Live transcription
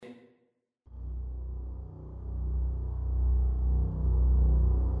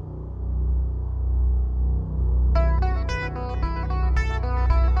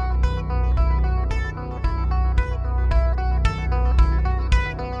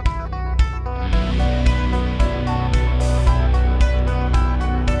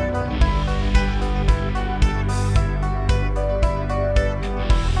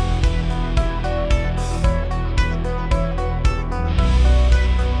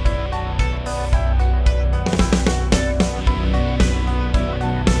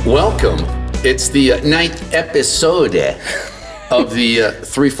Welcome. It's the ninth episode of the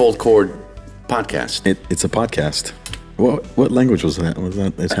Threefold Chord podcast. It's a podcast. What language was that? Was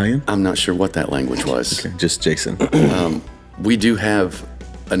that Italian? I'm not sure what that language was. Okay, just Jason. We do have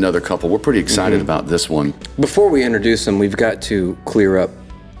another couple. We're pretty excited about this one. Before we introduce them, we've got to clear up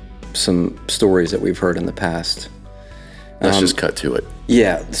some stories that we've heard in the past. Let's just cut to it.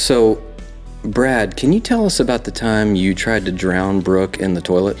 Yeah, so Brad, can you tell us about the time you tried to drown Brooke in the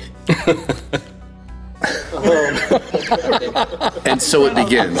toilet? And so it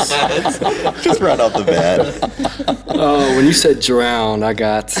begins. Just right off the bat. Oh, when you said drown, I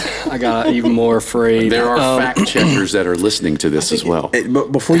got even more afraid. There are fact checkers that are listening to this as well.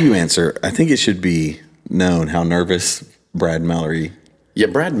 But before you answer, I think it should be known how nervous Brad and Mallory. Yeah,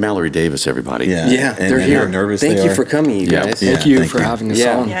 Brad and Mallory Davis, everybody. Yeah, they're and here. how nervous Thank they you are. for coming, you Yeah. guys. Thank you for having us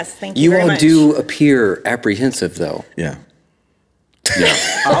on. Yes, thank you very all much. do appear apprehensive, though. Yeah. Yeah.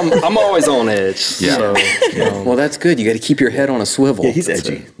 I'm always on edge. Yeah. So, Well, that's good. You got to keep your head on a swivel. Yeah, he's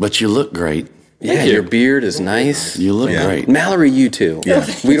edgy. But you look great. Yeah, your beard is nice. You look Yeah. great. Mallory, you too. Yeah.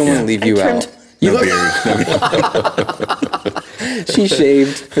 We don't want to leave you I out. trimmed- You No look, beard. she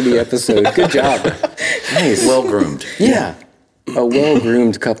shaved for the episode. Good job. Nice. Well groomed. Yeah. A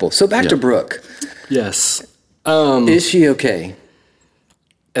well-groomed couple. So back to Yeah. Brooke. yes. Is she okay?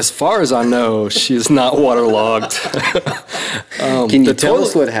 As far as I know, she is not waterlogged. Can you the tell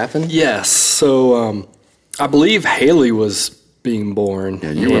us toilet- what happened? Yes. So I believe Haley was being born.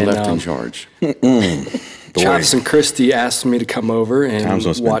 Yeah, you were and, left in charge. Travis and Christy asked me to come over and Times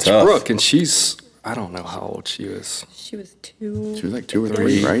must have been watch tough. Brooke, and she's, I don't know how old she was. She was 2. She was like 2 or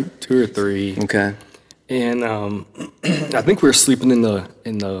 3, right? 2 or 3. Okay. And I think we were sleeping on the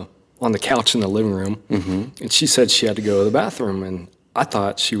couch in the living room, and she said she had to go to the bathroom, and I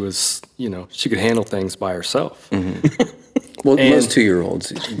thought she was, she could handle things by herself. Well, And- most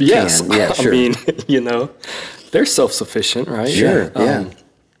 2-year-olds Yes, can. Yeah, sure. I mean, they're self-sufficient, right? Sure, yeah.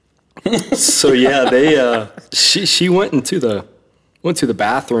 So yeah, they she went to the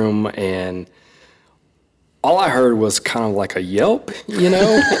bathroom, and all I heard was kind of like a yelp, and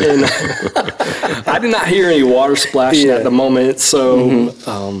I did not hear any water splashing at the moment. So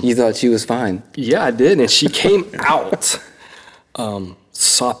You thought she was fine. yeah, I did, and she came out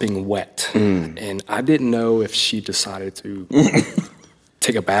sopping wet, and I didn't know if she decided to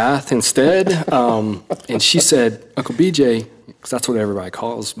take a bath instead. And she said, "Uncle BJ," because that's what everybody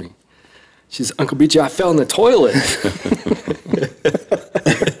calls me. She says, "Uncle BJ, I fell in the toilet."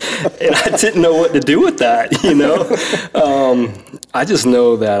 And I didn't know what to do with that, I just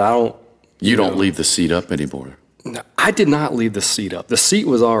know that You don't leave the seat up anymore. I did not leave the seat up. The seat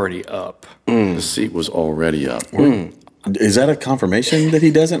was already up. The seat was already up. Is that a confirmation that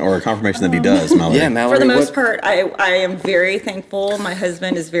he doesn't or a confirmation that he does, Mallory? Yeah, Mallory. For the most what- part, I am very thankful. My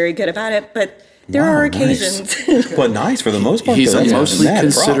husband is very good about it, but there are Wow, occasions. Nice. Well, nice for the most part. He's though. a That's mostly mad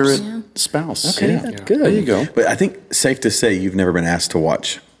props. considerate spouse. Okay, Yeah. that's good. There you go. But I think safe to say you've never been asked to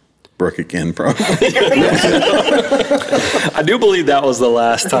watch Brooke again, probably. I do believe that was the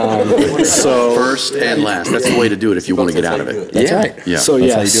last time. So First and last. That's the way to do it if you want to get out of it. That's Yeah. right. Yeah. So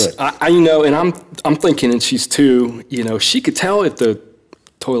That's how you yes, do it. and I'm thinking, and she's 2. She could tell if the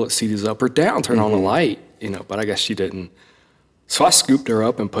toilet seat is up or down, turn on the light. But I guess she didn't. So I scooped her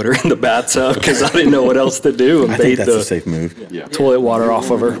up and put her in the bathtub because I didn't know what else to do, and I think bathed that's a the safe move. toilet water off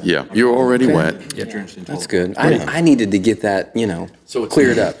of her. Yeah. You're already wet. That's good. I needed to get that, So it's-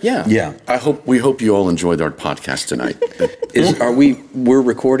 cleared up. Yeah. Yeah. We hope you all enjoyed our podcast tonight. We're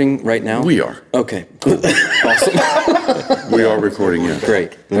recording right now? We are. Okay, cool. Awesome. We are recording, yeah.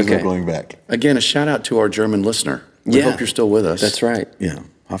 Great. There's no Okay. going back. Again, a shout out to our German listener. We Yeah. hope you're still with us. That's right. Yeah.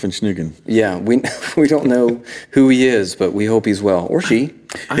 Hoffenschnugen. Yeah, we don't know who he is, but we hope he's well. Or she.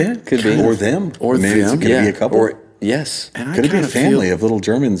 Yeah. Could be. Or them. Or Maybe them. It could be a couple. Or, yes. And I could it be a kinda family feel- of little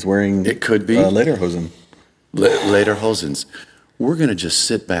Germans wearing It could be. lederhosen? Later Hosens. We're going to just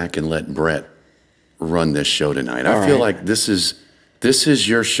sit back and let Brett run this show tonight. I feel like this is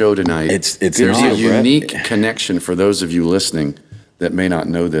your show tonight. It's There's not, a Brett. unique connection for those of you listening that may not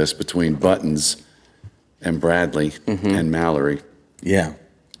know this between Buttons and Bradley and Mallory. Yeah.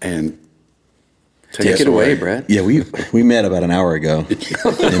 And Take us it away, Brett. Yeah, we met about an hour ago in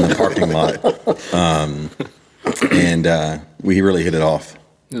the parking lot. And we really hit it off.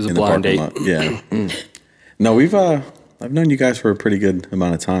 It was a in the blind parking date. lot. Yeah. No, I've known you guys for a pretty good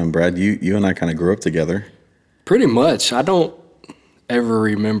amount of time. Brad, you and I kind of grew up together. Pretty much. I don't ever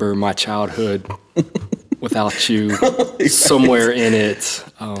remember my childhood without you somewhere in it.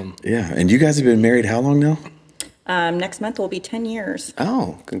 Yeah, and you guys have been married how long now? Next month will be 10 years.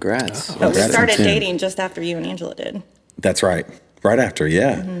 Oh, congrats. But we Congrats on started 10. dating just after you and Angela did. That's right. Right after,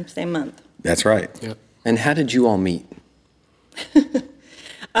 yeah. Same month. That's right. Yep. And how did you all meet?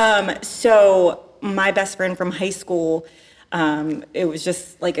 So my best friend from high school, it was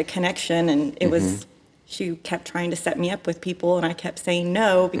just like a connection, and it was, she kept trying to set me up with people, and I kept saying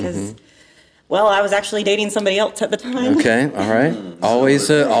no because, well, I was actually dating somebody else at the time. Okay, all right. Always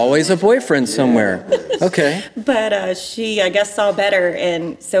a boyfriend somewhere. Okay. But she, I guess, saw better,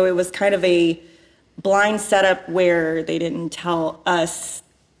 and so it was kind of a blind setup where they didn't tell us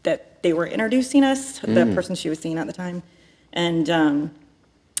that they were introducing us to the person she was seeing at the time. And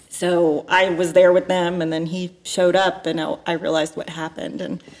so I was there with them, and then he showed up, and I realized what happened,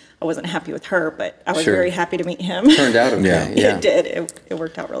 and I wasn't happy with her, but I was Sure. very happy to meet him. Turned out okay. Yeah. Yeah. It did. It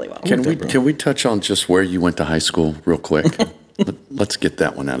worked out really well. Can we touch on just where you went to high school real quick? Let's get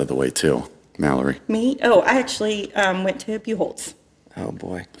that one out of the way too, Mallory. Me? Oh, I actually went to Buchholz. Oh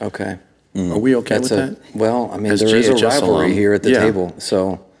boy. Okay. Are we okay That's with that? well, I mean, As there is a GHS rivalry alum. here at the Yeah. table.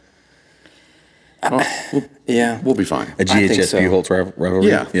 So, yeah. We'll be fine. A I think GHS so. Buchholz rivalry?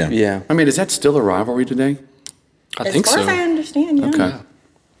 Yeah. Yeah. I mean, is that still a rivalry today? I think As far so. as I understand, yeah. Okay.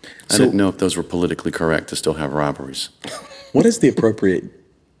 I didn't know if those were politically correct to still have rivalries. What is the appropriate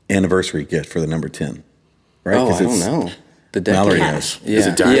anniversary gift for the number 10? Right? Oh, 'Cause I don't it's- know. The decade. Mallory Cash. knows. Yeah. Is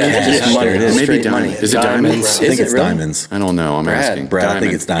it diamonds? Yeah, Cash. just money. There it is. Maybe Straight diamonds. money. Is it diamonds? I think Is it it's really? diamonds. I don't know. I'm asking. Brad, I think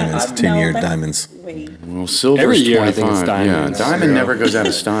Diamond. it's diamonds. No, 10-year that's- diamonds. Wait. Well, silver's Every year I 25. think it's diamonds. Yeah, diamond never goes out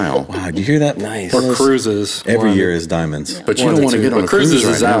of style. Wow, do you hear that? Nice. Or cruises. Every One- year is diamonds. But you one don't of want the to two. get on But a cruise cruises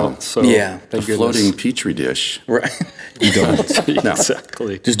right is now. out. So Yeah. A thank floating goodness. petri dish. Right. You don't. No,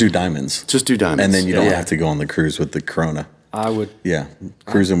 Exactly. Just do diamonds. just do diamonds. And then you don't Yeah. have to go on the cruise with the Corona. I would. Yeah.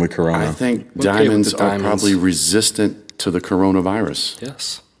 Cruising with Corona. I think Okay with diamonds the are diamonds. probably resistant to the coronavirus.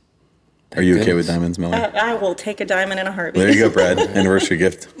 Yes. Are you okay goodness. with diamonds, Melanie? I will take a diamond in a heartbeat. There you go, Brad. Anniversary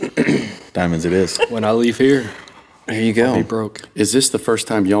gift. Diamonds it is. When I leave here, There you I'll be go. broke. Is this the first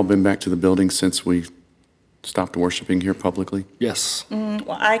time y'all been back to the building since we stopped worshiping here publicly? Yes.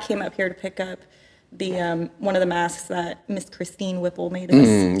 Well, I came up here to pick up the one of the masks that Miss Christine Whipple made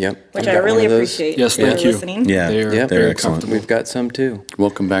us, Yep. which I've I got really one of those. appreciate. Yes, for thank you. listening. Yeah. They're Yep. They're very excellent. comfortable. We've got some too.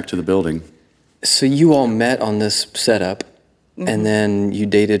 Welcome back to the building. So you all met on this setup, and then you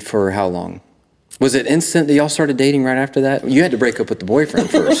dated for how long? Was it instant that y'all started dating right after that? You had to break up with the boyfriend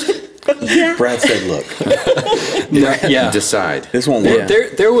first. Brad said, look, Yeah. Decide. this won't work. Yeah.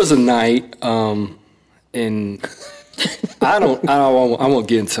 There was a night, and I won't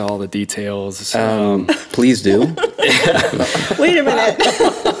get into all the details. Please do. Wait a minute.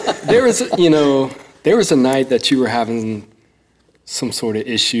 There was a night that you were having some sort of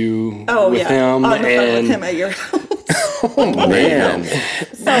issue Oh with yeah, him, on the phone and with him at your house. Man.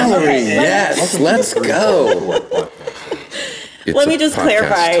 Okay, Yes, let's go. It's Let a me just podcast.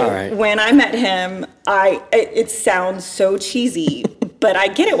 clarify. All right. When I met him, it sounds so cheesy, but I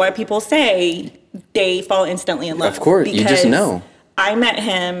get it why people say they fall instantly in love. Of course, you just because know. I met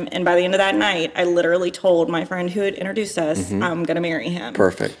him, and by the end of that night, I literally told my friend who had introduced us, I'm going to marry him.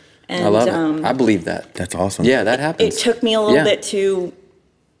 Perfect. I And, love it. I believe that. That's awesome. Yeah, that It happens. took me a little Yeah. bit to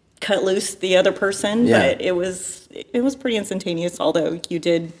cut loose the other person, Yeah. but it was pretty instantaneous, although you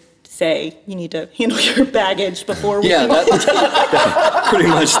did say you need to handle your baggage before we yeah, that pretty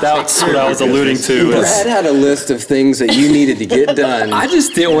much that's what I was alluding to. Brad Is had a list of things that you needed to get done. I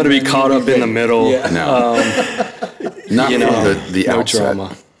just didn't want to be caught up in the middle. No. Not You from know, the no outset.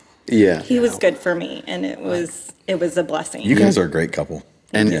 drama. Yeah. He was good for me, and it was a blessing. You guys are a great couple.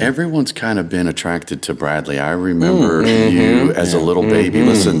 And everyone's kind of been attracted to Bradley. I remember you as a little baby.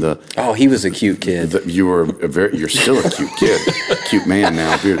 Listen, Oh, he was a cute kid. you were you're still a cute kid, cute man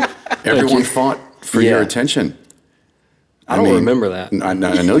now. Dude. Everyone fought for your Yeah. attention. I don't remember that. I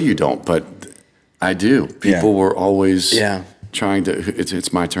know you don't, but I do. People were always Yeah. trying to.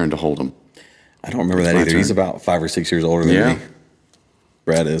 It's my turn to hold him. I don't remember that my either. turn. He's about 5 or 6 years older than Yeah. me.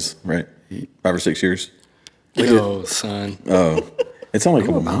 Brad is, right? 5 or 6 years. Oh, son, Oh, it's only a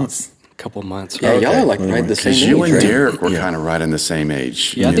couple months. a couple months. Yeah, right? y'all are like right the same Because age, you and right? Derek were kind of right in the same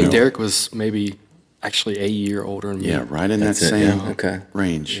age. Yeah, I you think know? Derek was maybe actually a year older than me. Yeah, right in that That's it, same yeah. Okay.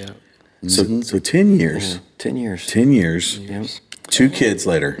 range. Yeah. So 10 years. 10 years. 10 years. Yep. 2 kids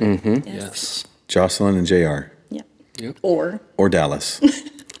later. Yes. Jocelyn and JR. Yeah. Yep. Or Or Dallas.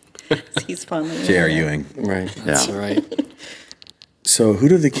 he's fun. JR Ewing. Right. That's Yeah. all right. So who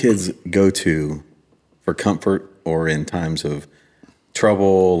do the kids go to for comfort or in times of trouble,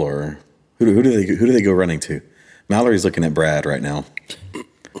 or who do they go running to? Mallory's looking at Brad right now.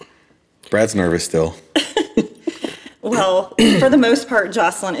 Brad's nervous still. Well, for the most part,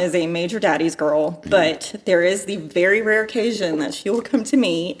 Jocelyn is a major daddy's girl, but there is the very rare occasion that she will come to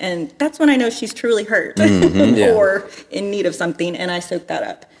me, and that's when I know she's truly hurt Yeah. or in need of something, and I soak that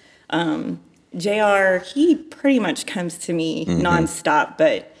up. JR, he pretty much comes to me nonstop,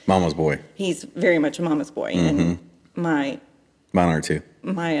 but Mama's boy. he's very much a mama's boy, and my Mine are too.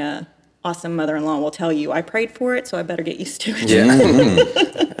 awesome mother-in-law will tell you, I prayed for it, so I better get used to it.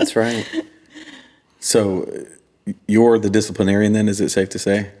 Yeah. That's right. So you're the disciplinarian then, is it safe to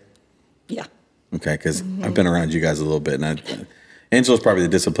say? Yeah. Okay, because I've been around you guys a little bit, and Angela's probably the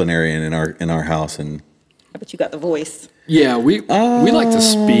disciplinarian in our house, and But you got the voice. Yeah, we like to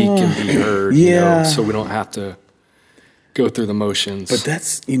speak and be heard, you yeah. know, so we don't have to go through the motions. but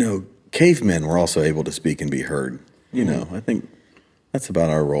that's cavemen were also able to speak and be heard. I think that's about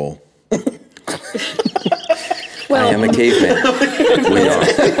our role. Well, I am a caveman. We are.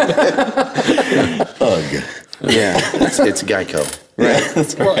 Ugh. Yeah. It's Geico.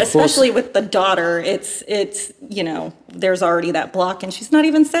 well, especially with the daughter, it's there's already that block, and she's not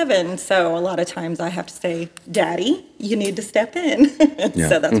even 7. So a lot of times I have to say, "Daddy, you need to step in." Yeah.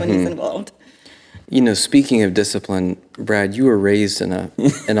 So that's when he's involved. Speaking of discipline, Brad, you were raised in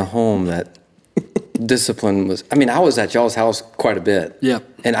a home that discipline was. I mean, I was at y'all's house quite a bit. Yeah.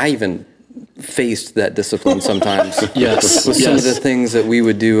 And I even faced that discipline sometimes. Yes. With some of Yes. the things that we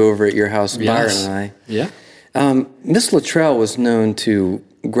would do over at your house, Byron Yes. and I. Yeah. Miss Luttrell was known to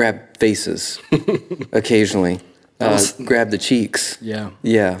grab faces occasionally, grab the cheeks. Yeah.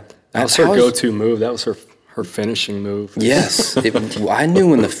 Yeah. That was her How's- go-to move. That was her finishing move. Yes. I knew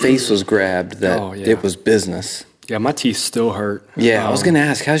when the face was grabbed that Oh, yeah. it was business. Yeah, my teeth still hurt. Yeah, I was going to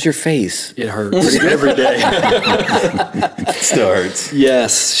ask, how's your face? It hurts every day. Still hurts.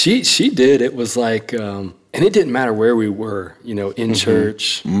 Yes, she did. It was like, and it didn't matter where we were, in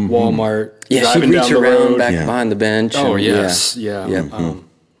church, Walmart, Yeah, she'd driving reach down the around road. back Yeah. behind the bench. Oh, and- yes, yeah. Yeah.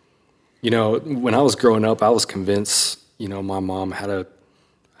 When I was growing up, I was convinced, my mom had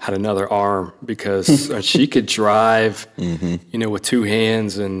another arm because she could drive, with 2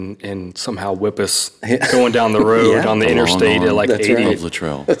 hands and somehow whip us going down the road Yeah. on the The long interstate at arm. like That's 80. right. Of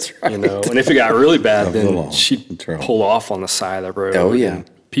Luttrell. That's right. And if it got really bad, Of the then law. she'd Luttrell. pull off on the side of the road. Oh, yeah. And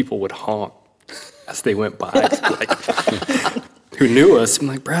people would honk as they went by. Like, who knew us? I'm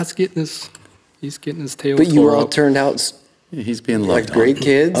like, Brad's he's getting his tail But you tore all up. turned out Yeah, he's being like loved great on.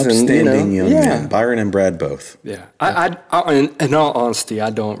 kids. Upstanding young yeah. men. Byron and Brad both. Yeah, I in all honesty, I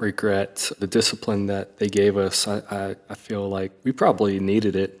don't regret the discipline that they gave us. I feel like we probably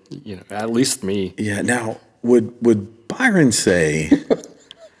needed it. At least me. Yeah. Now, would Byron say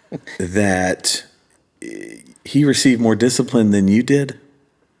that he received more discipline than you did?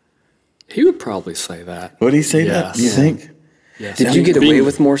 He would probably say that. Would he say that? Yes. Do you think? Yes. Did you get away Being-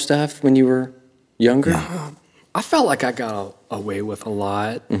 with more stuff when you were younger? I felt like I got away with a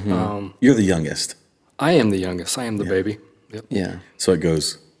lot. You're the youngest, I am the youngest. I am the baby. Yep. Yeah. so it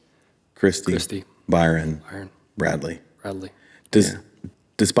goes Christy, Christy. Byron, Byron, Bradley. Bradley.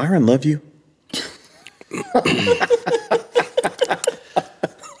 Does Byron love you?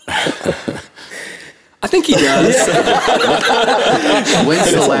 I think he does.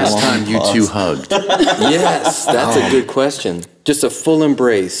 When's the last time you two hugged? Yes, that's a good question. Just a full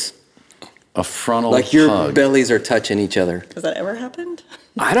embrace. A frontal Like your hug. bellies are touching each other. Has that ever happened?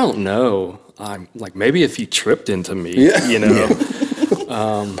 I don't know. I'm like maybe if he tripped into me,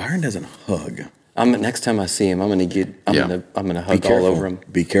 Byron doesn't hug. Next time I see him, I'm gonna hug all over him.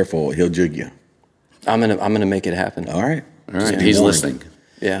 Be careful. He'll jig you. I'm gonna make it happen. All right. All right, Just be he's warned. listening.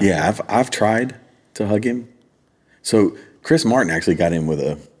 Yeah. Yeah, I've tried to hug him. So Chris Martin actually got in with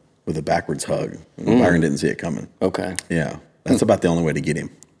a backwards hug. Byron didn't see it coming. Okay. Yeah, that's about the only way to get him.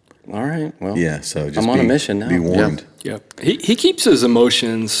 All right. Well. Yeah, so just I'm on a mission now. Be warned. Yep. He keeps his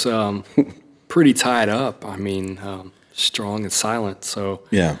emotions pretty tied up. I mean, strong and silent. So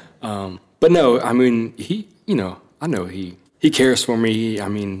Yeah. but no, I mean I know he cares for me. I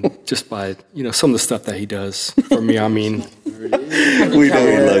mean, just by some of the stuff that he does for me. I mean, We know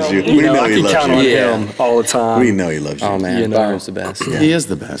he loves you. We know I he can loves count you. on Yeah. him all the time. We know he loves you. Oh man, You know. Byron's the best. He is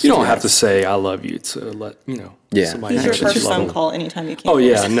the best. You don't have to say "I love you" to let Yeah. somebody He's know your that you first love phone them. call anytime you can. Oh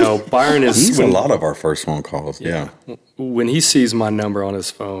yeah, no, Byron is. He's a lot of our first phone calls. Yeah. When he sees my number on his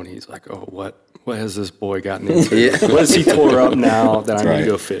phone, he's like, "Oh, what has this boy gotten into? Yeah. What has he tore up now that I need right. to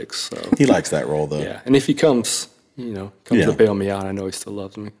go fix?" So He likes that role though. yeah, and if he comes Yeah. to bail me out, I know he still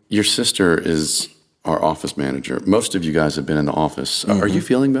loves me. Your sister is our office manager. Most of you guys have been in the office. Are you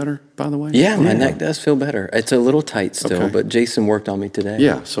feeling better, by the way? Yeah, my neck does feel better. It's a little tight still, Okay. but Jason worked on me today.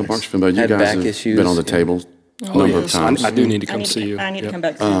 Yeah, so Mark's been better. You Had guys back have issues, been on the yeah. table a number of Yes, times. I do need to I come need see you. I need to Yep. come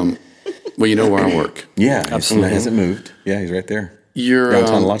back soon. Well, you know where I work. Yeah, he hasn't moved. Yeah, he's right there. You're,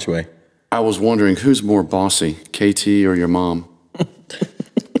 Downtown Lachue. I was wondering who's more bossy, KT or your mom?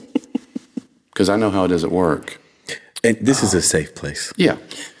 Because I know how it is at work. And this is a safe place. Yeah.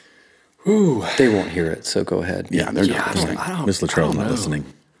 They won't hear it, so go ahead. Yeah, they're not listening. Miss Luttrell's not listening.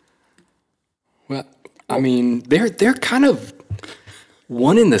 Well, I mean, they're kind of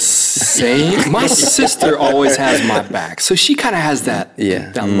one in the same. My sister always has my back, so she kind of has that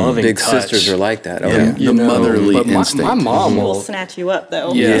that loving Big touch. sisters are like that. Oh, Yeah. yeah. The motherly but instinct. My mom We'll will. snatch you up,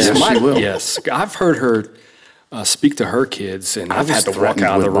 though. Yes, Yes, she will. Yes, I've heard her speak to her kids, and I I've was had to walk threatened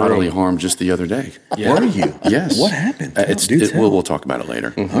out of with the bodily room. harm just the other day. Yeah. Were you? Yes. What happened? We'll talk about it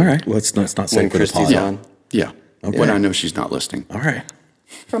later. All right. Let's not say When for the Christy's pod. on. Yeah. When I know she's not listening. All right.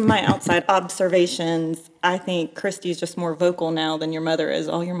 From my outside observations, I think Christy's just more vocal now than your mother is.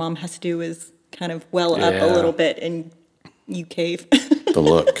 All your mom has to do is kind of well up a Yeah. little bit and you cave. The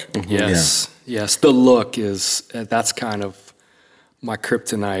look. Yes, yes. The look is that's kind of my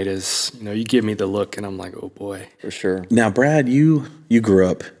kryptonite. Is you give me the look, and I'm like, oh boy, For sure. Now, Brad, you grew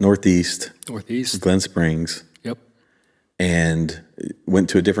up Northeast, Northeast. Glen Springs, Yep. and went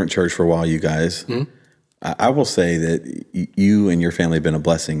to a different church for a while, you guys. I will say that you and your family have been a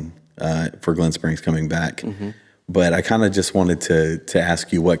blessing for Glen Springs coming back. But I kind of just wanted to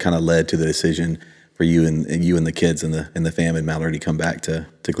ask you what kind of led to the decision for you and the kids and the fam and Mallory to come back to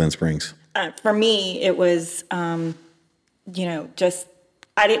Glen Springs. For me, it was, just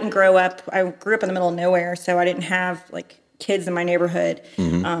I didn't grow up. I grew up in the middle of nowhere, so I didn't have like kids in my neighborhood,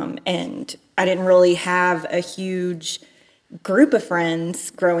 and I didn't really have a huge group of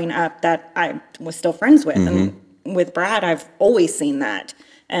friends growing up that I was still friends with. And with Brad, I've always seen that,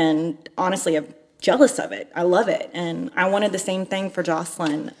 and honestly, I'm jealous of it. I love it, and I wanted the same thing for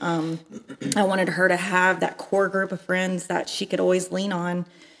Jocelyn. I wanted her to have that core group of friends that she could always lean on.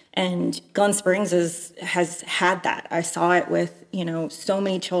 And Glen Springs has had that. I saw it with, so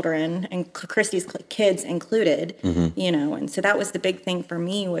many children and Christy's kids included, and so that was the big thing for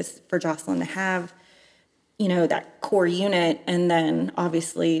me was for Jocelyn to have, that core unit. And then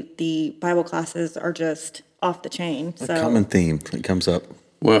obviously the Bible classes are just off the chain. A common theme that comes up.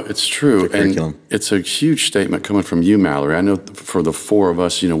 Well, it's true. The curriculum. And it's a huge statement coming from you, Mallory. I know for the four of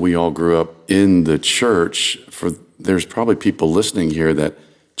us, we all grew up in the church. There's probably people listening here that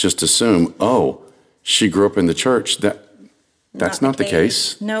just assume, oh, she grew up in the church. That's not the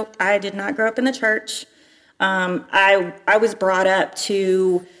case. Nope, I did not grow up in the church. I was brought up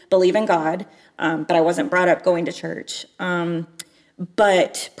to believe in God, but I wasn't brought up going to church.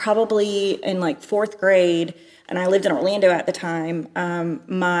 But probably in like fourth grade, and I lived in Orlando at the time,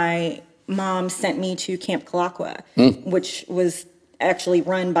 my mom sent me to Camp Kalakwa, which was actually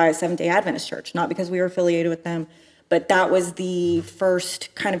run by a Seventh-day Adventist church, not because we were affiliated with them, but that was the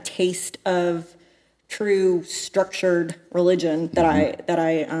first kind of taste of true structured religion that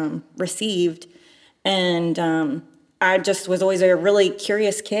I received. And I just was always a really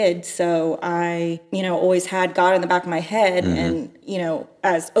curious kid. So I, always had God in the back of my head and,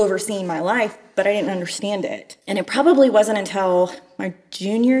 as overseeing my life, but I didn't understand it. And it probably wasn't until my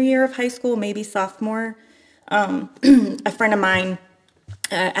junior year of high school, maybe sophomore, a friend of mine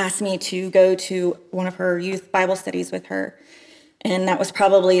asked me to go to one of her youth Bible studies with her. And that was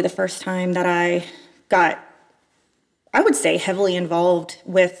probably the first time that I got, I would say, heavily involved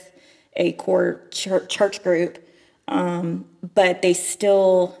with a core church group. But they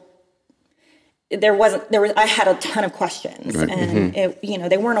still, I had a ton of questions, Right.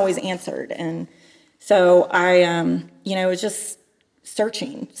 and they weren't always answered. And so I, it was just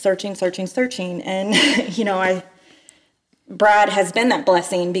searching. And, Brad has been that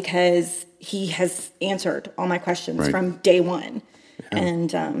blessing because he has answered all my questions from day one. Yeah.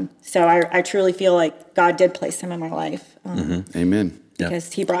 And so I truly feel like God did place him in my life. Amen.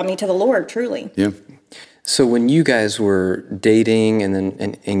 Because he brought me to the Lord, truly. Yeah. So when you guys were dating and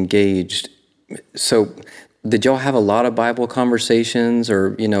then engaged, so did y'all have a lot of Bible conversations,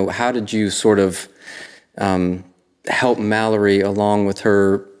 or how did you sort of help Mallory along with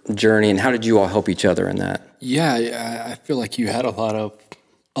her journey, and how did you all help each other in that? Yeah, I feel like you had a lot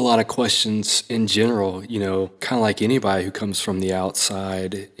of questions in general. Kind of like anybody who comes from the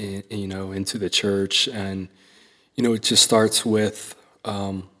outside, into the church, and it just starts with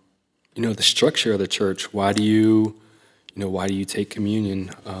the structure of the church. Why do you take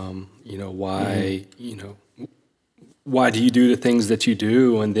communion? Why do you do the things that you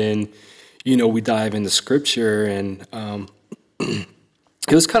do? And then, we dive into scripture, and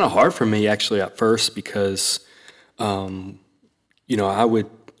it was kind of hard for me actually at first because, I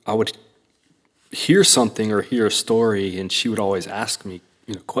would hear something or hear a story, and she would always ask me,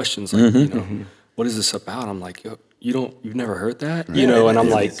 questions like, what is this about? I'm like, you've never heard that, and I'm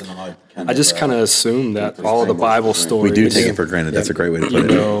like, I just kind of assume that all of the Bible stories. We do take it for granted. That's a great way to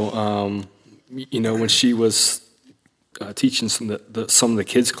put it. When she was teaching some of the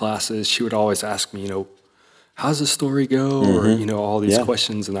kids' classes, she would always ask me, how's the story go, or all these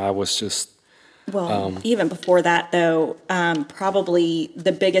questions, and I was just. Well, even before that, though, probably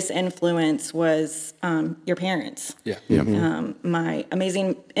the biggest influence was your parents. Yeah. My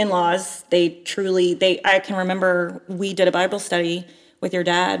amazing in-laws, I can remember we did a Bible study with your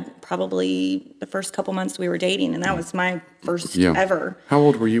dad probably the first couple months we were dating, and that was my first ever. How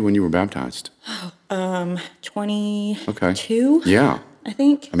old were you when you were baptized? 22. Okay. Yeah. I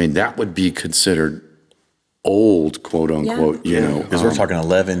think. I mean, that would be considered old, quote unquote, Because we're talking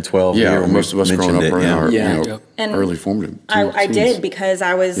 11, 12 years. Yeah, most of us growing up were in our And early formative I teens. did, because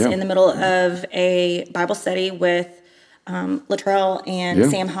I was in the middle of a Bible study with Latrell and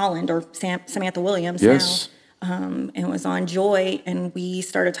Sam Holland, or Samantha Williams Yes. now. And it was on Joy, and we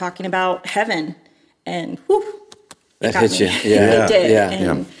started talking about heaven, and whew, That got hit me. you. Yeah. It did. Yeah.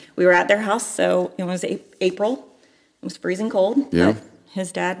 And we were at their house, so it was April. It was freezing cold. Yeah. But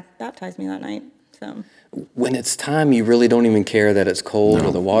his dad baptized me that night. So When it's time, you really don't even care that it's cold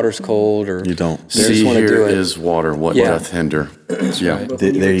or the water's cold, or You don't. You just See, want to do here it. is water, what Yeah. doth hinder. Yeah.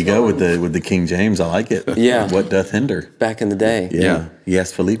 There you go with the King James. I like it. Yeah. What doth hinder? Back in the day. Yeah.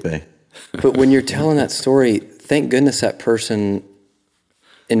 Yes, Felipe. But when you're telling that story, thank goodness that person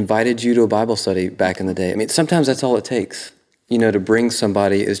invited you to a Bible study back in the day. I mean, sometimes that's all it takes, to bring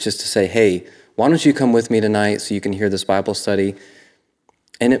somebody, is just to say, hey, why don't you come with me tonight so you can hear this Bible study?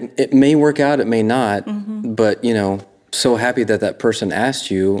 And it may work out, it may not, but, so happy that person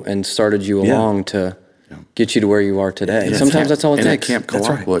asked you and started you along to get you to where you are today. And Sometimes that's all it takes. And at Camp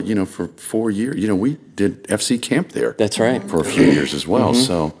Colaqua, for 4 years, we did FC camp there. That's right. For a few years as well.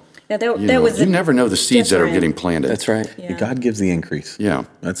 So, yeah, that was you never know the seeds that are different. getting planted. That's right. Yeah. God gives the increase. Yeah.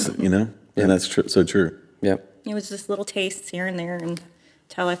 That's, and that's so true. Yep. It was just little tastes here and there,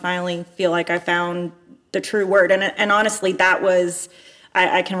 until I finally feel like I found the true word. And honestly, that was,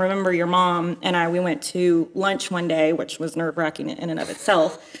 I can remember your mom and we went to lunch one day, which was nerve-wracking in and of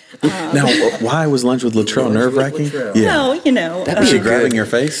itself. Now, why was lunch with Latrell nerve-wracking? Yeah. No, Was she grabbing your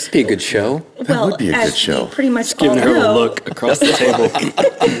face? Be a good show. well, would be a as good show. we pretty much Giving all her know, a look across the table.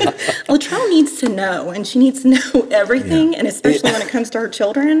 Latrell needs to know, and she needs to know everything, and especially when it comes to her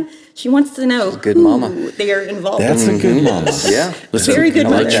children, she wants to know good who mama. they are involved That's with. a good mama. Yeah. Listen, Very good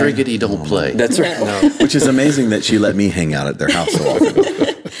like mother. Triggity don't play. That's right. Which is amazing that she let me hang out at their house so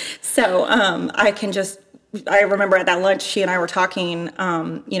often. So I remember at that lunch, she and I were talking,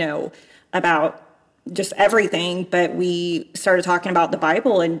 about just everything, but we started talking about the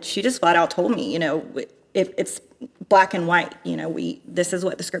Bible, and she just flat out told me, if it's black and white, this is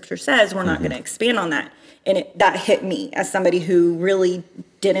what the scripture says, we're not going to expand on that. And that hit me as somebody who really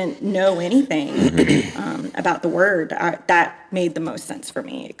didn't know anything about the word. That made the most sense for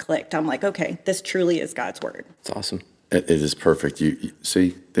me. It clicked. I'm like, okay, this truly is God's word. It's awesome. It is perfect. You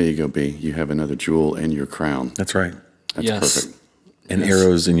see, there you go, B. You have another jewel in your crown. That's right. That's Yes. perfect. And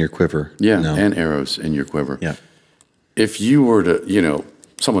arrows in your quiver. Yeah, No. and arrows in your quiver. Yeah. If you were to,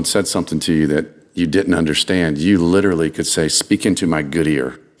 someone said something to you that you didn't understand, you literally could say, speak into my good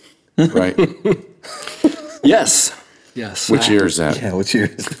ear, right? Yes. Yes. Which ear is that? Yeah, what's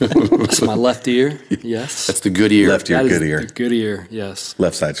yours? That's my left ear. Yes. That's the good ear. Left ear, That is good ear. the good ear. Yes.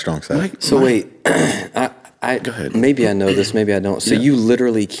 Left side, strong side. So wait, Go ahead. maybe I know this, maybe I don't. So you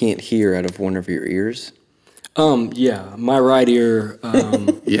literally can't hear out of one of your ears? Yeah. My right ear.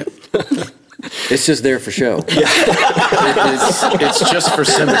 Yeah. It's just there for show. It's just for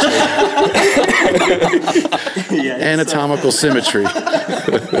symmetry. Anatomical symmetry.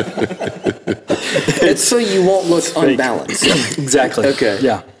 It's so you won't look unbalanced. Exactly. Okay.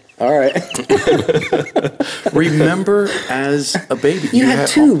 Yeah. All right. Remember as a baby. You had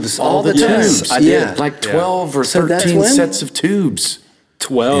tubes, all the time. tubes. I did. Like 12 or So that's 13 when? sets of tubes.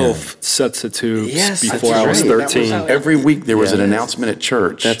 12 sets of tubes Yes, that's before I was right. 13. Every week there was an announcement at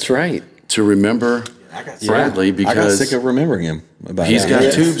church That's right. to remember Bradley I got because sick of remembering him. About he's that. got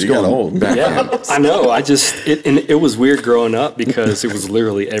Yes, tubes he got going old. back Yeah, then. I know. It was weird growing up because it was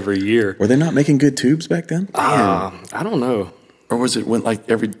literally every year. Were they not making good tubes back then? I don't know. Or was it when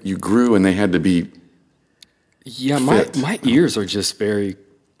you grew and they had to be Yeah, fit. my ears are just very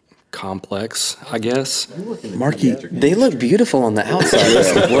complex, I guess. Marky, They look beautiful on the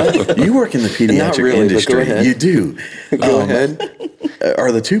outside. What? you work in the pediatric really, but go industry. ahead. You do. Go ahead.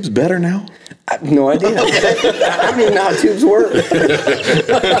 Are the tubes better now? I have no idea. I don't even know how tubes work.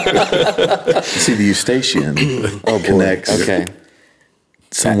 See, the eustachian connects. Okay.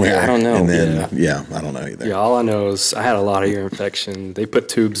 somewhere. I don't know. And then, I don't know either. Yeah, all I know is I had a lot of ear infection. They put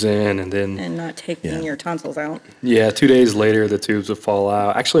tubes in, and then And not taking your tonsils out. 2 days later the tubes would fall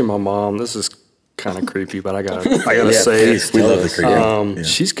out. Actually, my mom, this is kind of creepy, but I gotta say please it. We tell love the us. creepy.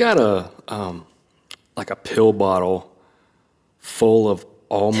 She's got a pill bottle full of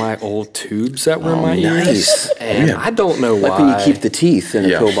all my old tubes that were in my ears, nice. and I don't know why. Like when you keep the teeth in a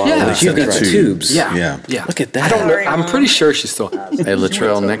pill bottle, Yeah. but you've got the Tube. tubes. yeah. Look at that. I don't know. Sorry, I'm Mom. pretty sure she still has. Hey,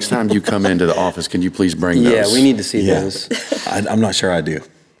 Latrell, next time you come into the office, can you please bring those? Yeah, we need to see Yeah. those. I'm not sure I do.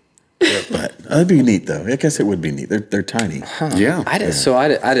 But that'd be neat, though. I guess it would be neat. They're tiny. Yeah. I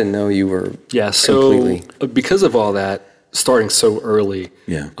didn't know you were So completely. because of all that, starting so early,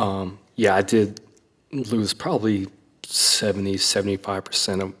 Yeah. I did lose probably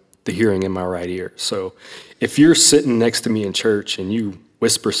 75% of the hearing in my right ear. So if you're sitting next to me in church and you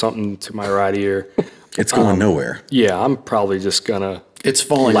whisper something to my right ear, It's going nowhere. I'm probably just gonna It's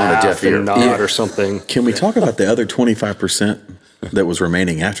falling on a laugh deaf ear. and nod or something. Can we talk about the other 25% that was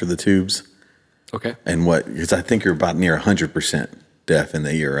remaining after the tubes? Okay. And because I think you're about near 100% deaf in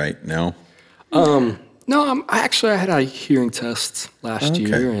the ear right now. No, I had a hearing test last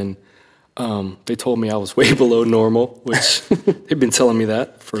year, and they told me I was way below normal, which they've been telling me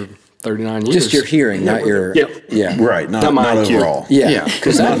that for 39 years. Just your hearing, not your. Yeah. Yeah. Right, not my IQ. overall. Yeah. Yeah.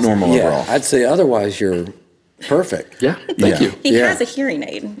 It's not normal overall. I'd say otherwise you're perfect. Yeah, thank Yeah. you. He Yeah. has a hearing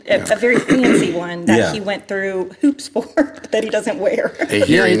aid, a very fancy one that Yeah. he went through hoops for that he doesn't wear. A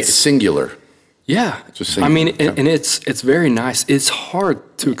hearing it's- singular. Yeah, Just I saying. mean, and it's very nice. It's hard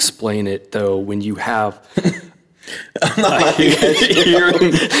to explain it though when you have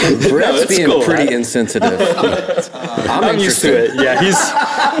hearing. Brett's it's being cool, pretty right? insensitive. I'm used to it. Yeah,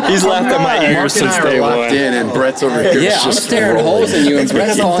 he's laughed at my ears Mark and since I are day locked one. in, and Brett's over here. Yeah, I'm just staring rolling. holes in you, and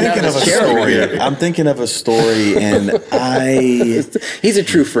Brett's falling out of his chair over here. I'm thinking of a story, and He's a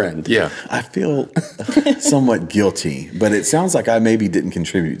true friend. Yeah. I feel somewhat guilty, but it sounds like I maybe didn't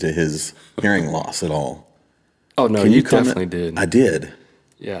contribute to his hearing loss at all. Oh no, Can you comment? definitely did. I did.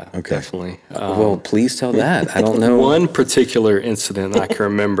 Yeah, Okay. definitely. Well, please tell that. I don't know. One particular incident I can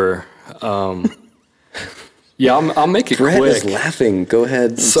remember. I'll make it Brett quick. is laughing. Go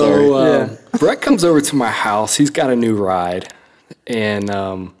ahead. So Brett comes over to my house. He's got a new ride, and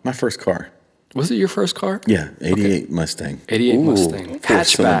My first car. was it your first car? Yeah, 88 Mustang. 88 Mustang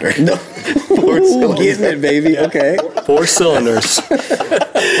hatchback, No, Ooh, getting it, baby. Okay. 4 cylinders.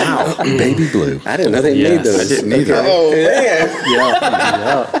 wow, baby blue. I didn't know they Yes. made those. I didn't either. Oh, man.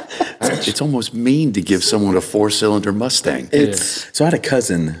 Yeah. It's almost mean to give someone a 4-cylinder Mustang. It's So I had a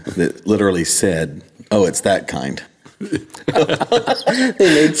cousin that literally said, "Oh, it's that kind." they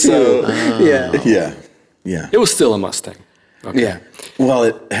made two. Yeah. Yeah, yeah. It was still a Mustang. Okay. Yeah. Well,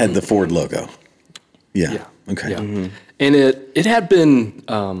 it had the Ford logo. Yeah. Yeah. Okay. Yeah. And it had been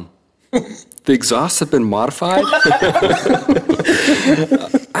the exhaust had been modified.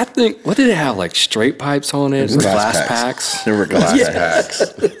 I think what did it have, like straight pipes on it, and glass packs. There were glass packs.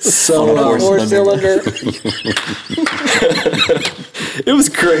 So Four-cylinder. it was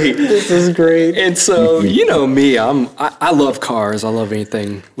great. This is great. And so, you know me, I love cars. I love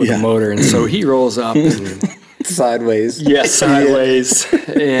anything with Yeah. a motor. And so he rolls up and Sideways. sideways.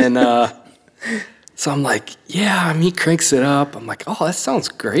 And so I'm like, he cranks it up. I'm like, oh, that sounds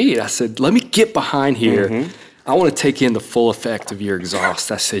great. I said, let me get behind here. I want to take in the full effect of your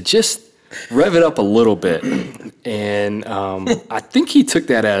exhaust. I said, just rev it up a little bit. And I think he took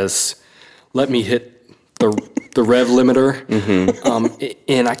that as, let me hit the rev limiter.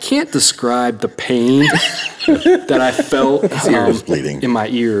 And I can't describe the pain that I felt ears bleeding. in my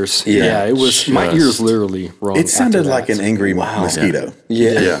ears. Yeah. Yeah, it was, my Just- ears literally wrong. It sounded after like that. an angry mosquito.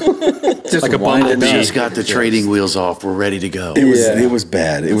 Yeah. Just Like a winding bumblebee. up. Just got the trading wheels off. We're ready to go. It was Yeah. it was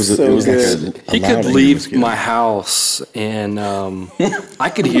bad. It was So it was good. like a He loud could angry leave mosquito. my house, and I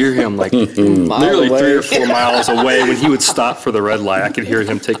could hear him like literally away. 3 or 4 miles away when he would stop for the red light. I could hear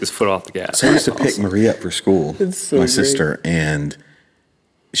him take his foot off the gas. So I used to pick Marie up for school, so my great. sister, and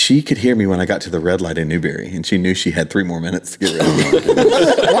she could hear me when I got to the red light in Newberry, and she knew she had 3 more minutes to get ready.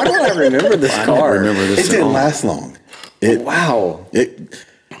 Why don't I remember this car? remember this It at didn't all. last long. It Wow.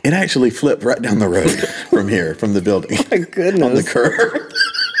 it actually flipped right down the road from here, from the building, My goodness. on the curb.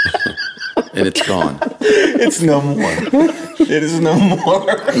 And it's gone. It's no more. It is no more.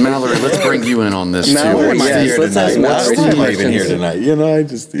 Mallory, let's bring you in on this Mallory, too. What's, yes, the, let's ask Mallory Why some am I even here questions. tonight? You know, I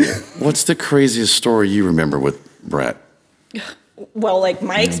just what's the craziest story you remember with Brett? Well, like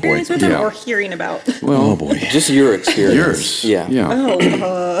my experience with him Yeah. or hearing about. oh boy. Just your experience. Yours. Yeah.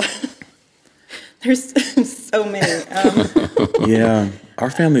 Yeah. There's so many. Yeah. Our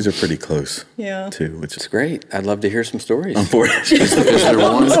families are pretty close. Yeah. Too, which is It's great. I'd love to hear some stories. unfortunate. Is there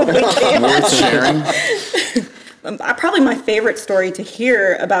one worth sharing? Probably my favorite story to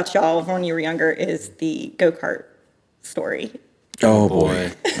hear about y'all when you were younger is the go-kart story. Oh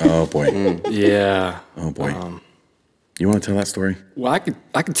boy. Oh boy. Yeah. Oh boy. You want to tell that story? Well, I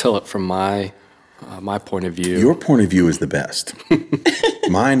could tell it from my point of view. Your point of view is the best.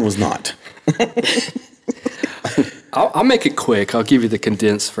 Mine was not. I'll make it quick. I'll give you the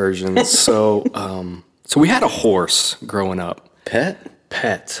condensed version. So we had a horse growing up. Pet?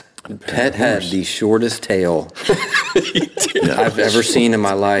 Pet. Pet had the shortest tail I've ever seen in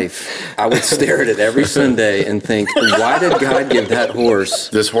my life. I would stare at it every Sunday and think, why did God give that horse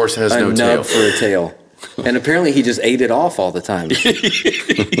This horse has a no nub tail. for a tail? And apparently he just ate it off all the time.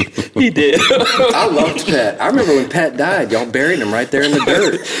 He did. I loved Pet. I remember when Pet died, y'all buried him right there in the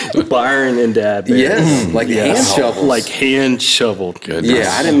dirt. Byron and Dad. buried him. Yes, like hand shovels. Like hand shoveled. Goodness.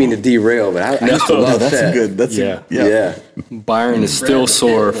 Yeah, I didn't mean to derail, but I used to love That's Pet. good. That's Yeah. Yeah. Byron is still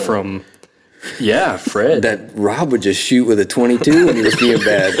sore from, Fred. That Rob would just shoot with a 22 when he was being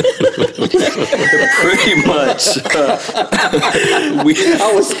bad. Pretty much.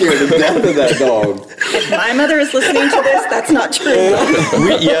 I was scared to death of that dog. If my mother is listening to this, that's not true.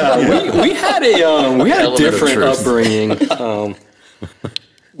 we had a Element of different truth. upbringing.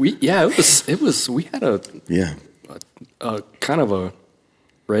 We had a kind of a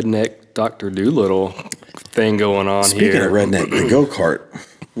redneck Dr. Doolittle thing going on Speaking here. of redneck, the go-kart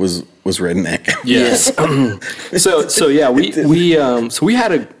was redneck. Yes. We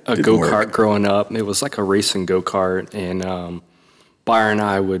had a go work. kart growing up. It was like a racing go kart, and Byron and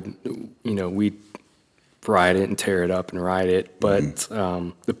I would, we'd ride it and tear it up and ride it. But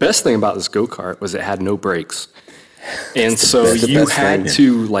the best thing about this go kart was it had no brakes, and so that's the you best had thing.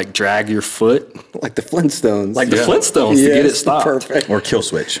 to like drag your foot Like the Flintstones. like the Flintstones to get it Yes, stopped. Perfect. Or kill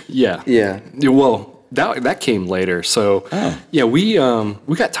switch. Yeah. Yeah. Well, that came later. So we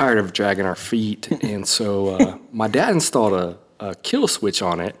got tired of dragging our feet, and so my dad installed a kill switch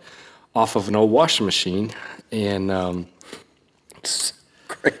on it off of an old washing machine, and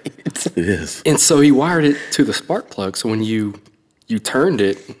Great. It is. and so he wired it to the spark plug. So when you turned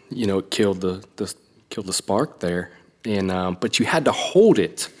it, it killed the spark there, and but you had to hold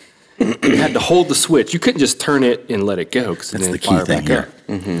it. You had to hold the switch. You couldn't just turn it and let it go because it That's didn't the key fire thing back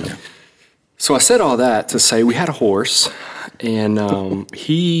here. up. So I said all that to say we had a horse, and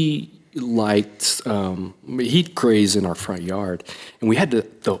he liked he'd graze in our front yard, and we had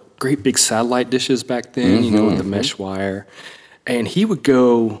the great big satellite dishes back then, with the mesh wire, and he would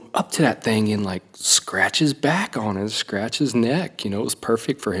go up to that thing and like scratch his back on it, scratch his neck. It was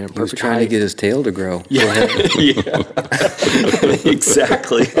perfect for him. He was Perfect trying to height. get his tail to grow. Yeah,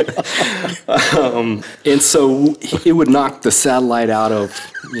 exactly. And so it would knock the satellite out of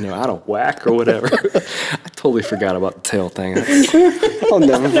whack or whatever. I totally forgot about the tail thing. I'll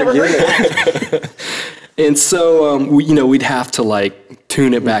never forget it. And so we'd have to like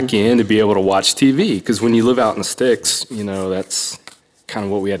tune it back in to be able to watch TV, because when you live out in the sticks, that's kind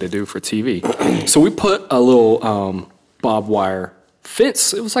of what we had to do for TV. So we put a little barbed wire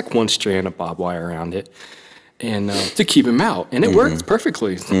fence. It was like one strand of barbed wire around it, and to keep him out, and it worked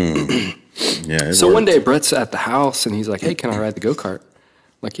perfectly. Yeah. So one day Brett's at the house, and he's like, "Hey, can I ride the go-kart?"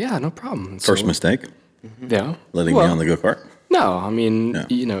 I'm like, yeah, no problem. So, First mistake, yeah, letting me on the go-kart. No, I mean,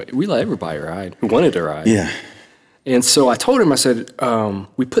 we let everybody ride who wanted to ride. Yeah. And so I told him, I said,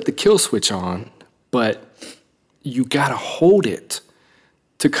 we put the kill switch on, but you got to hold it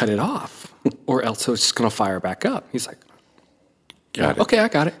to cut it off, or else it's just going to fire back up. He's like, Got it. okay, I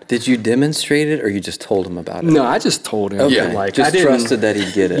got it. Did you demonstrate it, or you just told him about it? No, I just told him. Okay. Like, Just I didn't, trusted that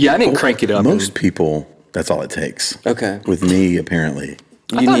he'd get it. Yeah, I didn't crank it up. Most people, that's all it takes. Okay. With me, apparently.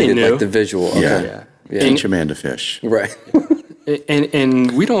 I You thought he needed knew. like the visual. Okay. Yeah. Yeah. Teach a man to fish. Right.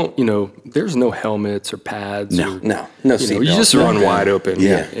 And we don't, there's no helmets or pads. No. or, No you seatbelt. just run wide open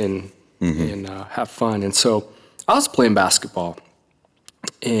Yeah. and have fun. And so I was playing basketball,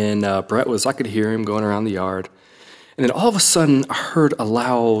 and Brett I could hear him going around the yard. And then all of a sudden I heard a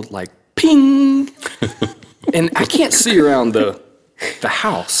loud like ping, and I can't see around the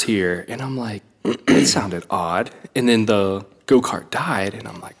house here. And I'm like, it sounded odd. And then the go-kart died, and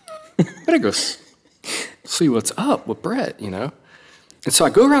I'm like, better go see what's up with Brett, And so I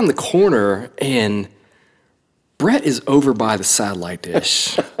go around the corner, and Brett is over by the satellite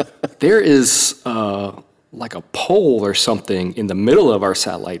dish. There is like a pole or something in the middle of our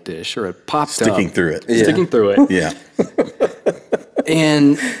satellite dish, or it popped Sticking up. through it. Yeah. Sticking through it. Yeah.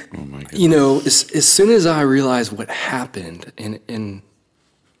 And, Oh my goodness. as soon as I realized what happened, and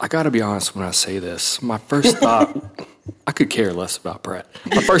I got to be honest when I say this, my first thought I could care less about Brett.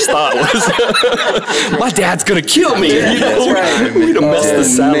 My first thought was, my dad's gonna kill me. That's right. We'd have messed the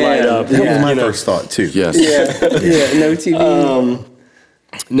satellite up. That was my first thought too. Yes. No TV.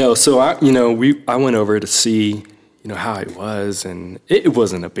 No, so I went over to see how he was, and it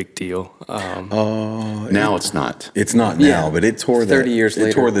wasn't a big deal. Now it's not. It's not now, but it tore 30 years it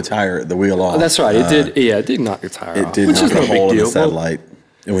later. tore the wheel off. That's right. It did. Yeah, it did knock your tire off. It did which knock is a no hole big in the deal. satellite.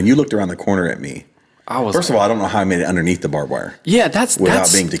 And when you looked around the corner at me, first of all, I don't know how I made it underneath the barbed wire Yeah, that's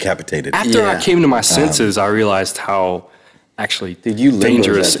without being decapitated. After I Yeah. came to my senses, I realized how actually Dude, you limboed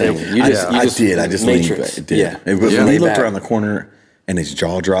dangerous that it thing. was. You I just did. I just leaned Matrix. back. It did. Yeah. It was, Yeah. When he Lay looked back. around the corner and his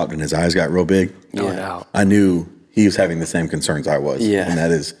jaw dropped and his eyes got real big, No Yeah. doubt. I knew he was having the same concerns I was. Yeah. And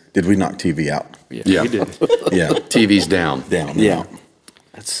that is, did we knock TV out? Yeah. we did. Yeah. TV's down. Down. Yeah. out.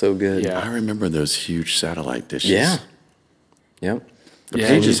 That's so good. Yeah. I remember those huge satellite dishes. Yeah. Yep. The Yeah,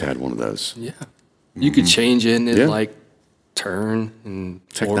 Pages and- had one of those. Yeah, you could change it and Yeah. like turn and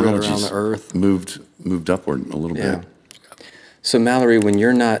orbit around Technology's the Earth. moved upward a little Yeah. bit. So Mallory, when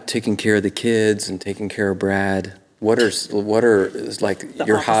you're not taking care of the kids and taking care of Brad, what are like The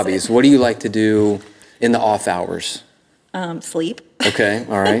your opposite. hobbies? What do you like to do in the off hours? Sleep. Okay,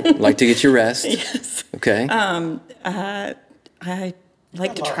 all right. Like to get your rest. Yes. Okay. I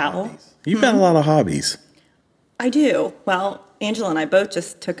like to travel. You've got a lot of hobbies. I do. Well, Angela and I both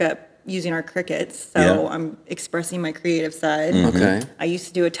just took up using our Cricuts, so Yeah. I'm expressing my creative side. Okay. I used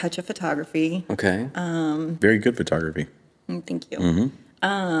to do a touch of photography. Okay. Very good photography. Thank you.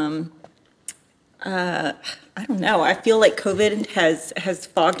 I don't know. I feel like COVID has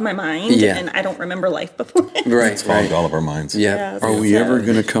fogged my mind, Yeah. and I don't remember life before. Right. It's fogged Right. all of our minds. Yeah. Yes. Are we ever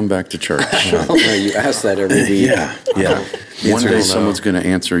going to come back to church? Oh, no, you ask that every week. Yeah. Yeah. One day someone's going to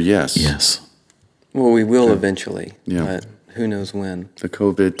answer yes. Yes. Well, we will eventually. Yeah. But who knows when? The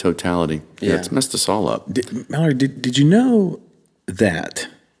COVID totality. Yeah. It's messed us all up. Mallory, did you know that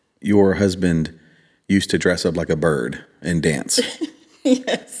your husband used to dress up like a bird and dance?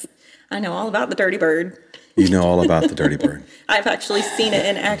 Yes. I know all about the Dirty Bird. You know all about the dirty bird. I've actually seen it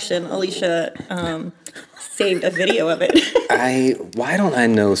in action. Alicia saved a video of it. Why don't I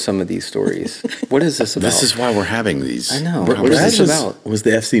know some of these stories? What is this about? This is why we're having these. I know. conversations. What is Brad this was, about? was the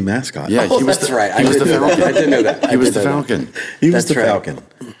FC mascot. Yeah, Oh, he was that's the, right. He was the Falcon. I didn't know that. He was the I didn't know that. Falcon. He was That's the right. Falcon.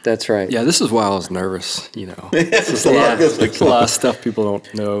 That's right. Yeah, this is why I was nervous. There's Yeah. a lot of stuff people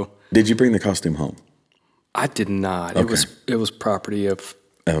don't know. Did you bring the costume home I did not. Okay. It was property of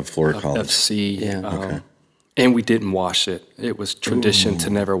of Florida College? FC. Yeah. And we didn't wash it. It was tradition to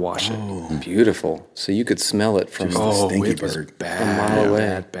never wash it. Beautiful. So you could smell it from. Oh, stinky it was bird. bad. A mile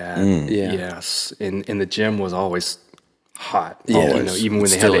away. Bad. Yeah. Yes. And the gym was always hot. Yeah. Even when It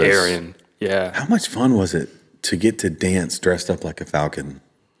they had still the is. air in. Yeah. How much fun was it to get to dance dressed up like a falcon?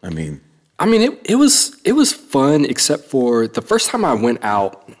 I mean, It was fun, except for the first time I went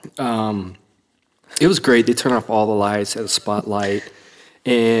out. It was great. They turned off all the lights, had a spotlight,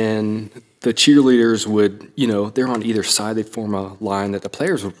 and the cheerleaders would, they're on either side. They'd form a line that the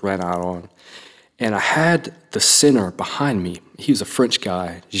players would run out on. And I had the center behind me. He was a French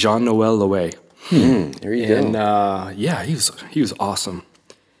guy, Jean-Noël Louet. There you And go. yeah, he was awesome.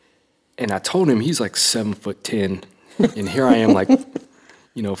 And I told him he's like 7'10", and here I am like,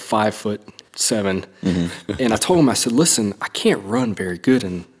 5'7". And I told him, I said, listen, I can't run very good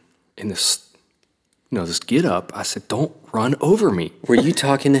in this, this get up. I said, don't run over me. Were you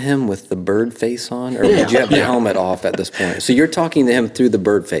talking to him with the bird face on, or did you have the helmet off at this point? So you're talking to him through the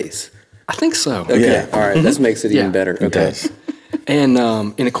bird face. I think so. Okay. Yeah. All right. That makes it even Yeah. better. it Okay. does. And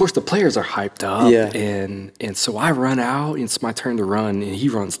of course the players are hyped up. Yeah. And so I run out, and it's my turn to run, and he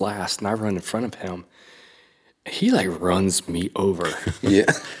runs last, and I run in front of him. He like runs me over. Yeah.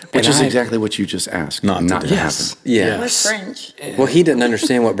 Which And is I- exactly what you just asked. Not to do. Yes. Yeah. It was French. Well, he didn't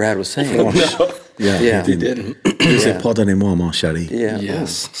understand what Brad was saying. Yeah, Yeah. he didn't. He said, "Pardonnez-moi, mon chéri." Yeah.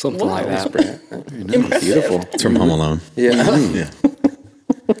 Yes. Something like Thanks, that. Brad. Beautiful. It's from Home Alone. Yeah. Yeah.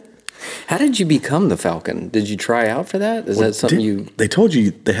 How did you become the Falcon? Did you try out for that? Is that something you? They told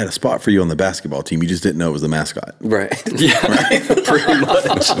you they had a spot for you on the basketball team. You just didn't know it was the mascot. Right. Yeah, pretty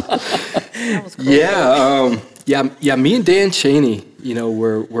much. Yeah, me and Dan Chaney,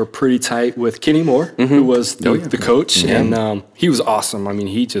 were pretty tight with Kenny Moore, who was the coach, and he was awesome.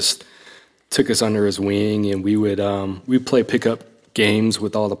 He just took us under his wing, and we'd play pickup games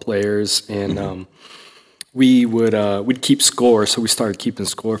with all the players, and we'd keep score. So we started keeping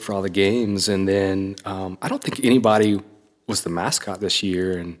score for all the games, and then I don't think anybody was the mascot this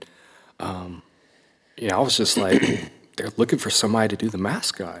year, and I was just like, they're looking for somebody to do the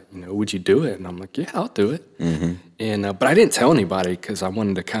mascot. Would you do it? And I'm like, yeah, I'll do it. And but I didn't tell anybody because I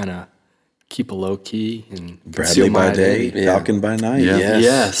wanted to kind of keep a low key and Bradley conceal my by day, identity. Falcon by night. Yeah.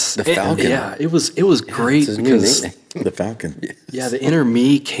 Yes, The And- Falcon. yeah, it was great It's his new because nickname. The Falcon. yeah, the inner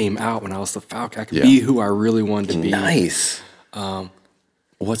me came out when I was the Falcon. I could Yeah. be who I really wanted to be. Nice.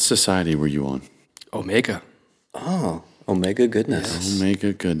 What society were you on? Omega. Oh, Omega goodness.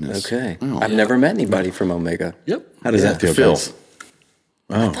 Omega goodness. Okay. Wow. I've never met anybody from Omega. Yep. How does that feel, Phil. guys?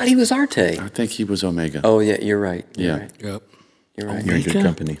 I thought he was Arte. I think he was Omega. Oh, yeah, you're right. You're Yeah. right. Yep. You're right. You're in good Omega?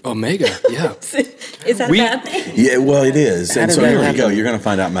 company. Omega. Yeah. Is that We- a bad thing? Yeah, well, it is. How And did so that here we happen? go. You're going to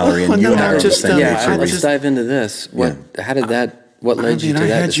find out, Mallory, Well, and you no, and I I are on the just, same Yeah, page here. let's dive into this. What? How did that? What I led you mean, to I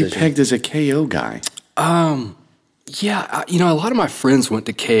that had you decision? pegged as a KO guy. Yeah. A lot of my friends went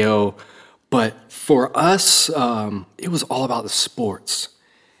to KO, but for us, it was all about the sports.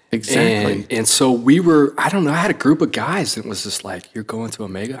 Exactly. And so we were, I don't know, I had a group of guys that was just like, you're going to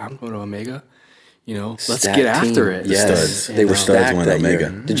Omega, I'm going to Omega. Let's Stacked get after team. it. Yes, Studs. they were The studs stacked went that year.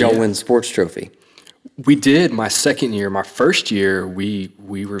 Omega. Did y'all win sports trophy? We did my second year. My first year, we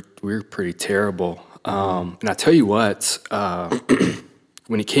were pretty terrible. And I tell you what,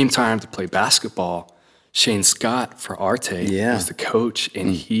 when it came time to play basketball, Shane Scott for Arte Yeah. was the coach,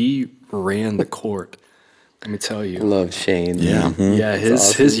 and he ran the court. Let me tell you. Love Shane. Yeah. Yeah,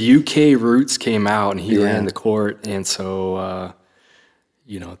 his UK roots came out, and he Yeah. ran the court, and so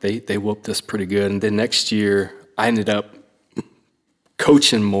they whooped us pretty good. And then next year, I ended up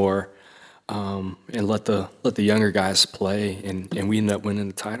coaching more and let the younger guys play, and we ended up winning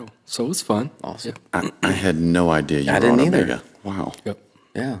the title. So it was fun. Awesome. I had no idea you I were on didn't either. Omega. Wow. Yep.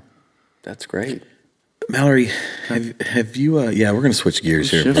 Yeah, that's great. Mallory, have you? Yeah, we're going to switch gears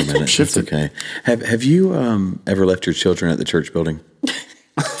here for a minute. Shift It's okay. Have you ever left your children at the church building?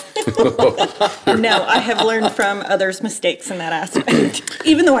 No, I have learned from others' mistakes in that aspect,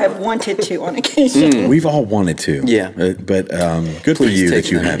 even though I have wanted to on occasion. We've all wanted to. Yeah. But good for you that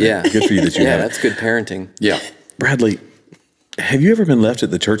Take you them. have Yeah. it. Good for you that you Yeah, have it. that's good parenting. Yeah. Bradley, have you ever been left at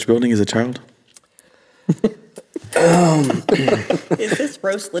the church building as a child? Is this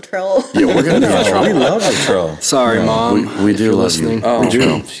roast Latrell? Yeah, we're going to be in We trouble. love Latrell. Sorry, Mom. We if do you're love listening. you. Oh, We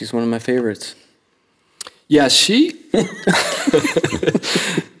do. she's one of my favorites. Yeah, she.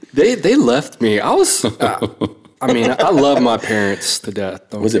 they left me. I was. I love my parents to death.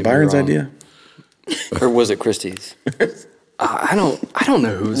 Don't Was it get me Byron's wrong. idea? Or was it Christie's? I don't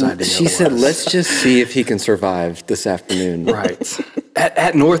know whose idea. She it said, was. let's just see if he can survive this afternoon. Right.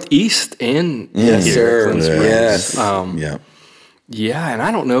 At Northeast and Yes, here, sir. Clinton Springs. Yes. Yeah. Yeah, and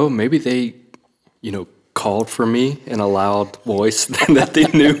I don't know. Maybe they, called for me in a loud voice that they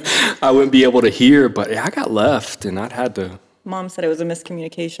knew I wouldn't be able to hear. But I got left, and I'd had to. Mom said it was a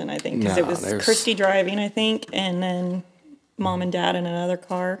miscommunication, I think, because it Nah, was there's- Christy driving, I think, and then Mom and Dad in another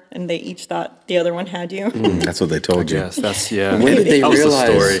car, and they each thought the other one had you. That's what they told you. Yes, that's yeah. When did they That was the realize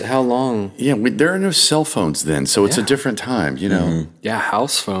story. how long? Yeah, there are no cell phones then, so it's a Yeah. different time, you know. Yeah,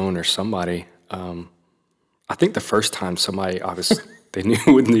 house phone or somebody. I think the first time somebody obviously they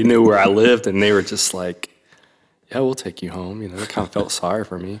knew where I lived, and they were just like, "Yeah, we'll take you home." They kind of felt sorry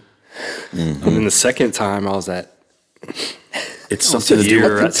for me. And then the second time, I was at It's something to do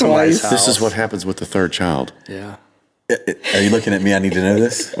here with at somebody's twice. house. This is what happens with the third child. Yeah. Are you looking at me? I need to know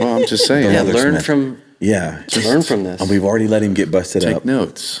this. Well, I'm just saying. Yeah, Heather learn Smith. from Yeah. learn from this. And we've already let him get busted Take up.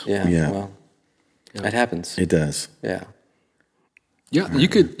 notes. Yeah, Yeah. well, that happens. It does. Yeah. Yeah, you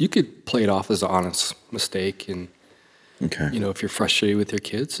could play it off as an honest mistake, and Okay. if you're frustrated with your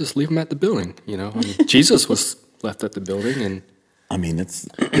kids, just leave them at the building. Jesus was left at the building, and I mean, it's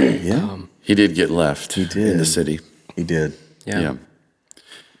yeah. He did get left He did. in the city. He did. Yeah.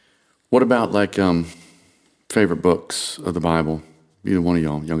 What about like favorite books of the Bible? Either one of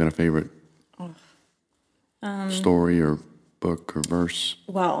y'all. Y'all got a favorite story or book or verse?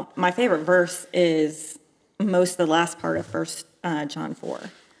 Well, my favorite verse is most of the last part of First John 4.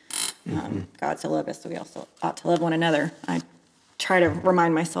 God so loved us, so we also ought to love one another. I try to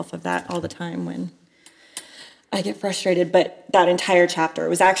remind myself of that all the time when I get frustrated. But that entire chapter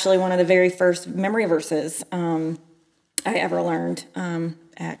was actually one of the very first memory verses I ever learned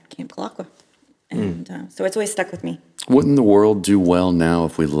at Camp Kalakwa. And so it's always stuck with me. Wouldn't the world do well now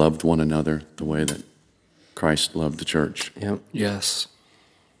if we loved one another the way that Christ loved the church? Yep. yes.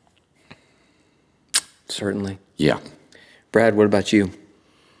 Certainly. Yeah. Brad, what about you?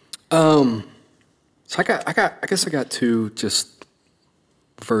 So I guess I got two just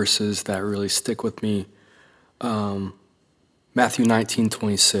verses that really stick with me. Matthew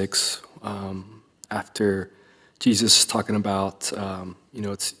 19:26, after Jesus is talking about,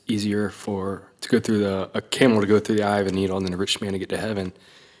 it's easier to go through a camel to go through the eye of a needle than a rich man to get to heaven.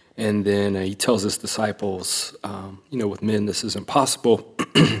 And then he tells his disciples, with men this is impossible,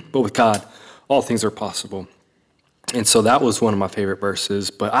 but with God, all things are possible. And so that was one of my favorite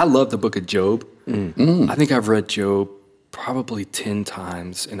verses. But I love the book of Job. I think I've read Job probably 10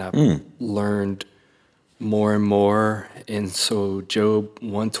 times, and I've learned more and more. And so Job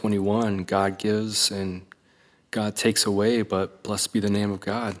 121, God gives and God takes away, but blessed be the name of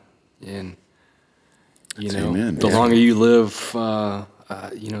God. And, Amen. the longer you live,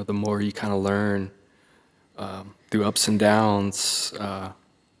 the more you kind of learn through ups and downs.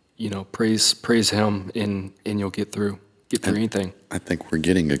 Praise Him, and you'll get through anything. I think we're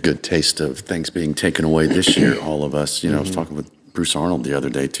getting a good taste of things being taken away this year, all of us. I was talking with Bruce Arnold the other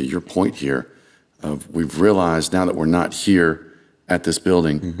day, to your point here, of we've realized now that we're not here at this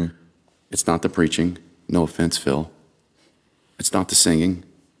building, it's not the preaching, no offense, Phil. It's not the singing,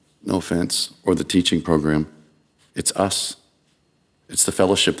 no offense, or the teaching program. It's us. It's the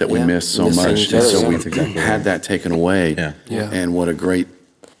fellowship that we miss so Missing much. each And other. so we've Exactly right. had that taken away. Yeah. Yeah. And what a great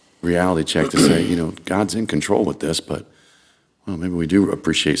reality check to say, God's in control with this, but maybe we do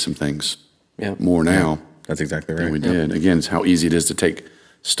appreciate some things Yeah. more now That's exactly than right. we did. Again, it's how easy it is to take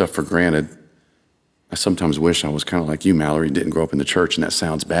stuff for granted. I sometimes wish I was kind of like you, Mallory, didn't grow up in the church, and that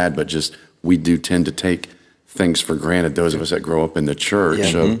sounds bad, but just we do tend to take things for granted, those of us that grow up in the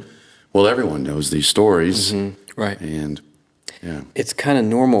church. Yeah. Well, everyone knows these stories. Right. And yeah. It's kind of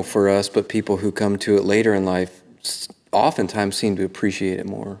normal for us, but people who come to it later in life oftentimes seem to appreciate it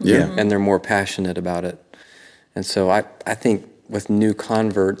more. Yeah. And they're more passionate about it. And so I think with new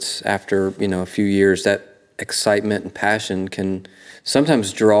converts after, a few years, that excitement and passion can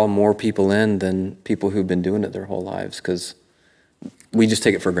sometimes draw more people in than people who've been doing it their whole lives, because we just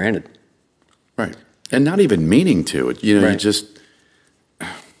take it for granted. Right. And not even meaning to it. You Right. just,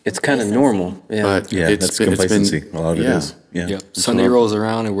 It's kind of normal. Yeah. but Yeah, that's complacency. A lot of it is. Yeah. Yep. Sunday rolls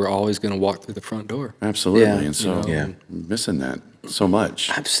around, and we're always going to walk through the front door. Absolutely. Yeah. And so Yeah. missing that so much.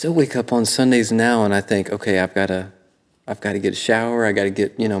 I still wake up on Sundays now and I think, okay, I've got to get a shower. I got to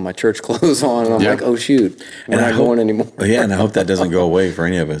get, my church clothes on. And I'm Yeah. like, oh shoot, we're And I not hope- going anymore. Yeah, and I hope that doesn't go away for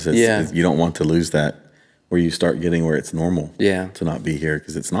any of us. Yeah. You don't want to lose that where you start getting where it's normal Yeah. to not be here,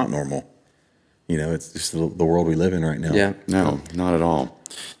 because it's not normal. It's just the world we live in right now. Yeah. No, not at all.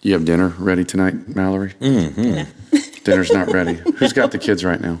 You have dinner ready tonight, Mallory? Dinner's not ready. Who's got the kids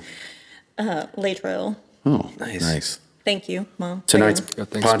right now? Latrell. Oh, Nice. Thank you, Mom. tonight's Yeah,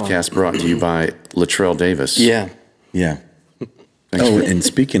 thanks, Mom. podcast brought to you by Latrell Davis. Yeah. Yeah. Thanks Oh, for- and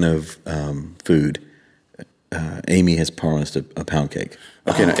speaking of food, Amy has promised a pound cake.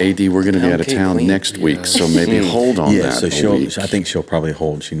 Okay, now AD, we're going to be Pound out of cake town queen. next week, so maybe hold on Yeah, that so a week. I think she'll probably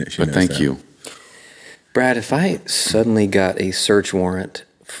hold. She knows But thank that. you. Brad, if I suddenly got a search warrant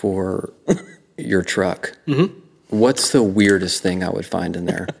for your truck, what's the weirdest thing I would find in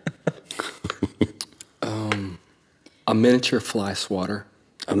there? A miniature fly swatter.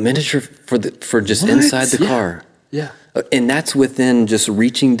 A miniature for just inside the car. Yeah. And that's within just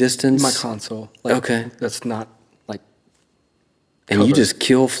reaching distance. My console. Okay. That's not like And you covered. just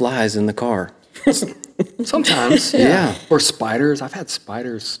kill flies in the car. sometimes. Yeah. Or spiders. I've had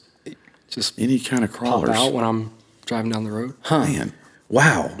spiders just Any kind of pop crawlers. out when I'm driving down the road. Man,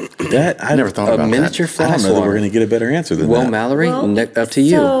 Wow. That I never thought A about miniature that. fly I don't know that swatter. we're going to get a better answer than Well, that. Mallory, Well, up to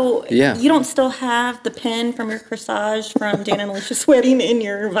you. So Yeah. you don't still have the pin from your corsage from Dan and Alicia's wedding in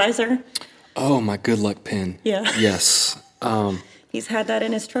your visor? Oh, my good luck pin. Yeah. Yes. He's had that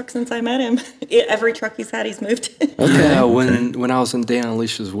in his truck since I met him. Every truck he's had, he's moved. Yeah, when I was in Dan and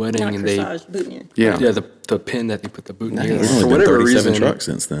Alicia's wedding, Not and they corsage, boutonniere. Yeah. the pin that they put the boot Nice. near. There's For only been whatever 37 reason. trucks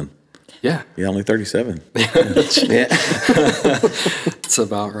since then. Yeah, Yeah, only 37. Yeah. that's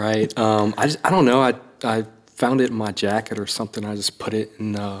about right. I don't know. I found it in my jacket or something. I just put it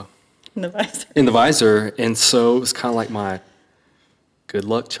In the visor. in the visor, and so it was kind of like my good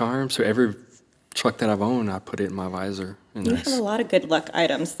luck charm. So every truck that I've owned, I put it in my visor. And You have a lot of good luck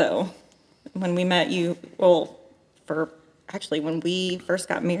items, though. When we met you, when we first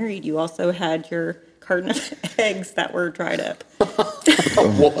got married, you also had your carton of eggs that were dried up.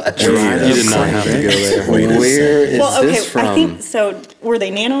 What? you did not have to go there. Wait a Where is Well, okay, this from? I think so. Were they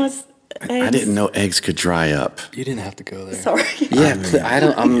Nanos eggs? I didn't know eggs could dry up. You didn't have to go there. Sorry. Yeah, I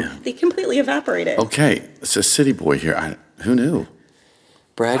don't. They completely evaporated. Okay, it's a city boy here. Who knew?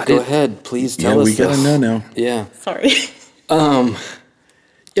 Brad, go ahead. Please tell Yeah, us. we got to this. know now. Yeah. Sorry.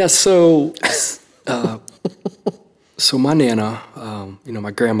 Yeah, so so my Nana,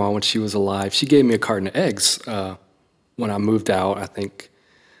 my grandma, when she was alive, she gave me a carton of eggs when I moved out, I think,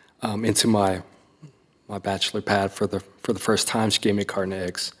 into my bachelor pad for the first time. She gave me a carton of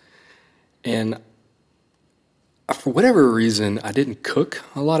eggs. And for whatever reason, I didn't cook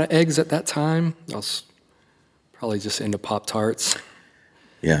a lot of eggs at that time. I was probably just into Pop-Tarts.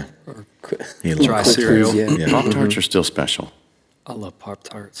 Yeah. He Dry loves cereal. Yeah. Yeah. Pop-Tarts are still special. I love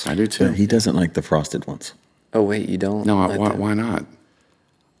Pop-Tarts. I do too. He doesn't like the frosted ones. Oh wait, you don't? No, like why, that? why not?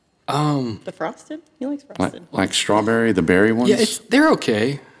 The frosted? He likes Like, frosted. like strawberry, the berry ones? Yeah, they're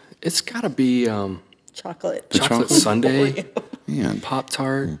okay. It's got to be Chocolate. The chocolate chocolate? sundae. Man.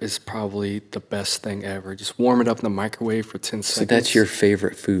 Pop-Tart is probably the best thing ever. Just warm it up in the microwave for 10 seconds. So that's your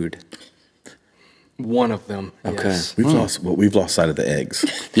favorite food. one of them. Okay. Yes. We've lost sight of the eggs.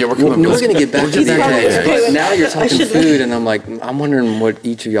 Yeah, we're We're coming going to get back to He's that. probably But doing now that. you're I talking should- food, and I'm like, I'm wondering what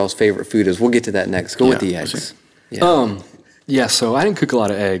each of y'all's favorite food is. We'll get to that next. Go with the Yeah, eggs. Yeah. Yeah, so I didn't cook a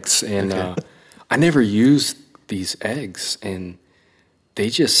lot of eggs, and I never used these eggs, and they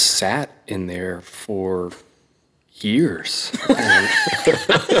just sat in there for years.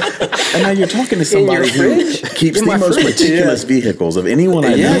 And now you're talking to somebody who keeps the most meticulous vehicles of anyone I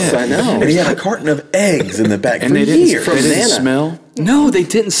know. Yes, I know. And he had a carton of eggs in the back and for they didn't, years. they didn't Nana. smell. No, they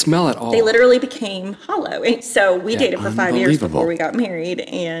didn't smell at all. They literally became hollow. And so we dated for 5 years Unbelievable. before we got married.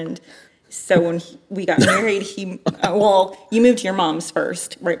 And so when we got married, you moved to your mom's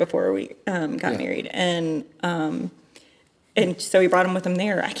first, right before we got married. And so he brought them with him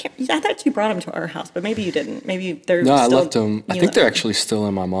there. I thought you brought them to our house, but maybe you didn't. Maybe they're No, I still, left them. I you think left they're them. actually still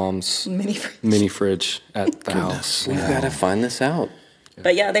in my mom's Mini fridge. mini fridge at the house. We've got to find this out.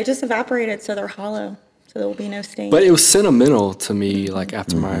 But yeah, they just evaporated, so they're hollow. So there will be no stain. But it was sentimental to me, like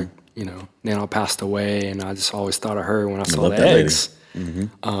after my, Nana passed away, and I just always thought of her when I saw love the that lady. eggs.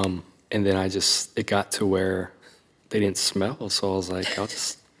 And then it got to where they didn't smell, so I was like, I'll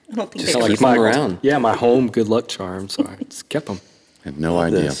just I don't think Just they keep were. them around. Yeah, my home good luck charm, so I just kept them. Had no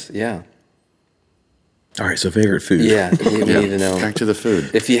idea. This. Yeah. All right, so favorite food. Yeah. We need to know. Back to the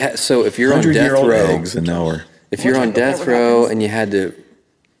food. If you're on death 100-year-old row, eggs, and now we're if you're We'll on talk about death what row happens. and you had to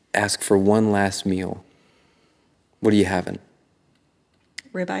ask for one last meal, what are you having?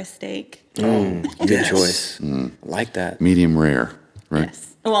 Ribeye steak. Good yes. choice. Like that. Medium rare, right?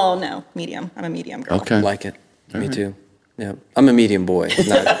 Yes. Well, no, medium. I'm a medium girl. Okay. Like it. Me too. Yeah. I'm a medium boy.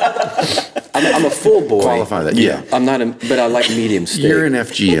 I'm a full boy. Qualify that. Yeah. I'm not but I like medium steak. You're an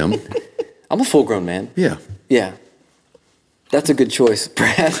FGM. I'm a full grown man. Yeah. Yeah. That's a good choice,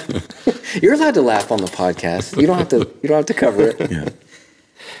 Brad. You're allowed to laugh on the podcast. You don't have to cover it. yeah.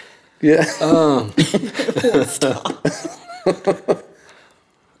 Yeah.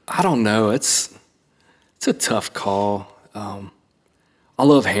 I don't know. It's a tough call. I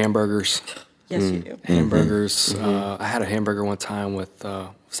love hamburgers. Yes, you do. Hamburgers. I had a hamburger one time with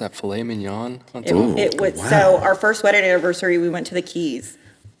what's that, filet mignon on top? It was so our first wedding anniversary. We went to the Keys.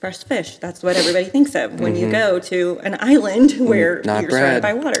 Fresh fish. That's what everybody thinks of when you go to an island where Not you're surrounded Brad.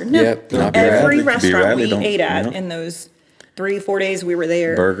 by water. No, Yep, not every Brad. restaurant Bradley we don't- ate at no. in those 3-4 days we were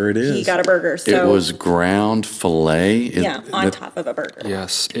there. Burger it He is. got a burger. So It was ground filet. on top of a burger.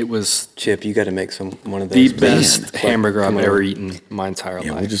 Yes, it was Chip, you got to make one of the those. best man. hamburger I've Come on. ever eaten in my entire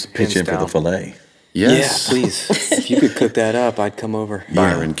Yeah, life. we'll just pitch hands in for the down. filet. Yes. Yeah, please. If you could cook that up, I'd come over.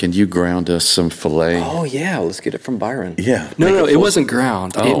 Byron, can you ground us some filet? Oh yeah, let's get it from Byron. Yeah. No, it wasn't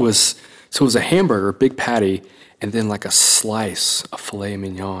ground. Oh. It was a hamburger, big patty, and then like a slice of filet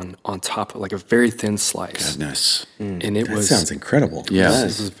mignon on top of like a very thin slice. Goodness. And it That was sounds incredible. Yeah.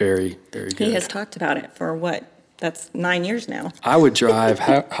 This is very, very good. He has talked about it for what? That's 9 years now. I would drive.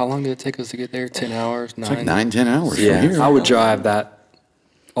 How long did it take us to get there? 10 hours? 9? It's like 9-10 hours Yeah. from here. I would drive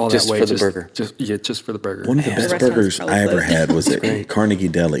all Just that way for the burger. Just for the burger. One of the best restaurant's burgers probably I ever closed. had was at Carnegie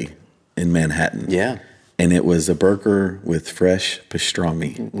Deli in Manhattan. Yeah. And it was a burger with fresh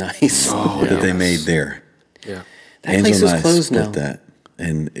pastrami Nice. that they made there. Yeah. That place Angel is and I closed split now. that,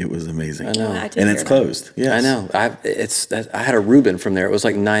 and it was amazing. I know. I did And hear it's that. closed. Yes. I know. I had a Reuben from there. It was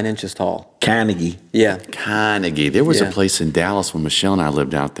like 9 inches tall. Carnegie. Yeah. Carnegie. There was Yeah. a place in Dallas when Michelle and I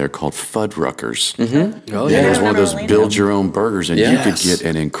lived out there called Fuddruckers. Oh, It yeah. was one of those Orlando. build your own burgers, and you could Yes. get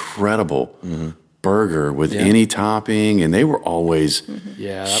an incredible burger with any topping, and they were always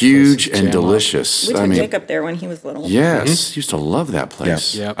Yeah, that place huge is and jam-up. delicious. We I took mean, Jacob there when he was little. yes, used to love that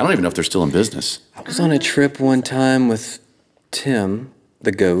place. Yeah. I don't even know if they're still in business. I was on a trip one time with Tim,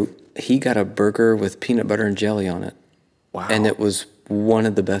 the goat. He got a burger with peanut butter and jelly on it. Wow. And it was one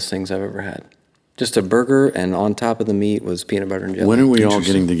of the best things I've ever had. Just a burger, and on top of the meat was peanut butter and jelly. When are we all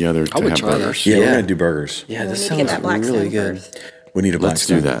getting together to would have try that. burgers? Yeah, Yeah. we're going to do burgers. Yeah, We this need to get sounds that Blackstone really good. first. We need a Let's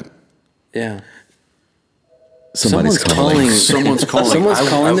do Blackstone. that. Yeah. Somebody's Someone's calling. Someone's calling. Someone's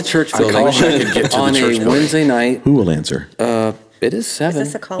calling the church building I wish I could get to on the church a building. Wednesday night. Who will answer? It is 7.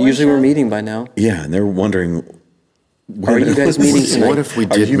 this a call-in Usually we're show? meeting by now. Yeah, and they're wondering. Are you guys meeting tonight? What if we Are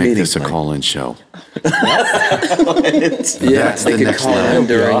did you make meeting this a tonight? call-in show? That's they the could next call level. in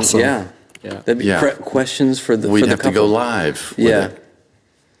during. awesome. Yeah, Yeah. that'd be Yeah. questions for the. We'd for the have to couple. go live. with Yeah. it.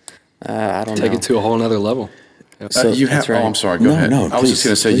 I don't Take know. it to a whole nother level. You have. That's right. Oh, I'm sorry. Go No, ahead. no, I was just please,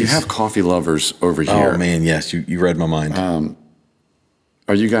 going to say you please. have coffee lovers over here. Oh man, yes, you read my mind.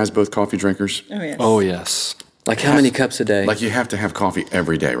 Are you guys both coffee drinkers? Oh, yes. Oh, yes. Like how many cups a day? Like you have to have coffee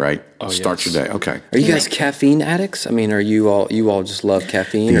every day, right? Start yes. your day. Okay. Are you guys caffeine addicts? I mean, are you all just love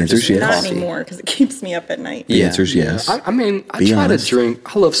caffeine The or answer just is yes. Not coffee? anymore because it keeps me up at night. the yeah. answer is yes. I mean, I Be try honest. to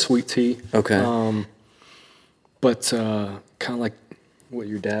drink. I love sweet tea. Okay. But kind of like what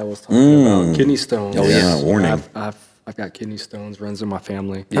your dad was talking about, kidney stones. Oh, yeah. Yeah, warning. I've got kidney stones, runs in my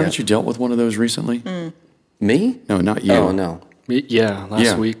family. Haven't you dealt with one of those recently? Me? No, not you. Oh no. Yeah,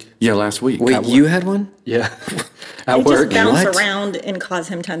 last week. Yeah, last week. Wait, you had one? Yeah, at It work. just bounce What? around and cause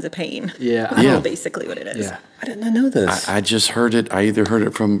him tons of pain. Yeah. That's Yeah. basically what it is. Yeah, I did not know this. I just heard it. I either heard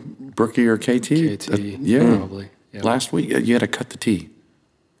it from Brookie or KT. KT, Yeah. probably. Yeah. Last week, you had to cut the tea.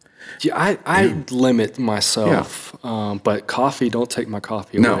 Yeah, I limit myself, but coffee. Don't take my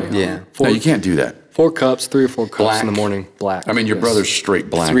coffee No. away. Yeah. No, you can't do that. 4 cups, 3 or 4 cups in the Black. morning. Black. I mean, your yes. brother's straight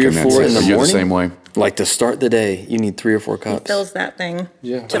black. 3 or and that's 4 it. in the Are you morning. the same way? Like to start the day, you need 3 or 4 cups. Fills that thing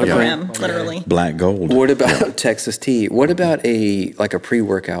Yeah. to the Yeah. brim, Okay. literally. Black gold. What about Texas tea? What about a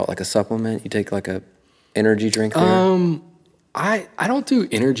pre-workout, like a supplement? You take like a energy drink there? I don't do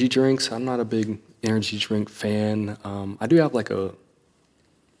energy drinks. I'm not a big energy drink fan. I do have like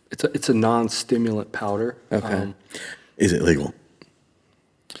it's a non-stimulant powder. Okay. Is it legal?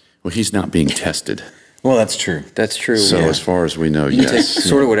 Well, he's not being tested. Well, that's true. That's true. So yeah. as far as we know, You take yes.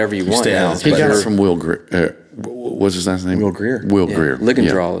 sort of whatever you want stay now. out of He But got it you're- from Will Greer. What's his last name? Will Greer. Will Yeah. Greer.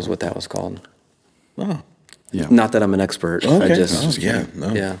 Ligondraw is what that was called. Oh, Yeah. Not that I'm an expert. okay. I just, Oh, yeah.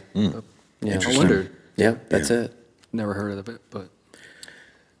 No. yeah. Yeah. I wondered. Yeah, that's it. Never heard of it, but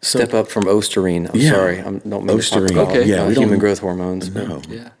Step up from Osterine. I'm Yeah. sorry. I don't mean to talk Osterine. about Okay. Yeah, we don't- human growth hormones. but- No.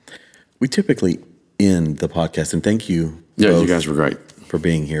 yeah. We typically end the podcast, and thank you. Yeah, both you guys were great. for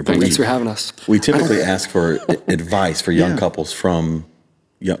being here. But Thanks for having us. we typically ask for advice for young Yeah. couples from.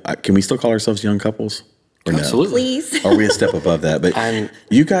 Can we still call ourselves young couples? Or no? Absolutely. Please. Are we a step above that? But I'm-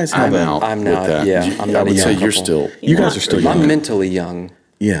 you guys have I'm a. out I'm with not, that. yeah, I'm not I a would say young you're couple. still. You guys are still I'm young. mentally young.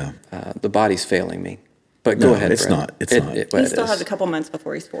 Yeah. The body's failing me. But No, go ahead. it's Brett. not. It's not. He it still is. has a couple months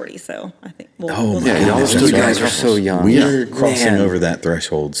before he's 40, so I think we'll. Oh, we'll my see. Y'all goodness, you that's guys right. are so young. We are crossing Man. over that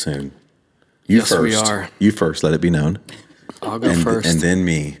threshold soon. You Yes, first. we are. You first. Let it be known. I'll go and, first. and then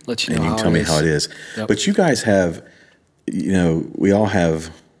me. Let you and know you how tell it me is. how it is. Yep. But you guys have, we all have,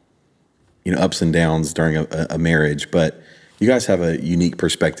 ups and downs during a marriage. But you guys have a unique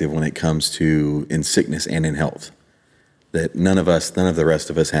perspective when it comes to in sickness and in health that none of the rest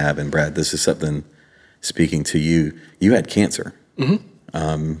of us have. And Brad, this is something. Speaking to you, you had cancer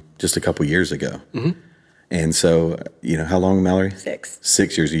just a couple years ago. And so, how long, Mallory? 6.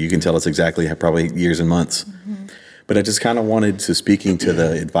 6 years. You can tell us exactly, probably years and months. But I just kind of wanted to, speaking to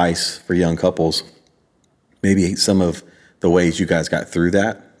the advice for young couples, maybe some of the ways you guys got through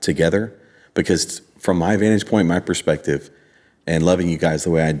that together. Because from my vantage point, my perspective, and loving you guys the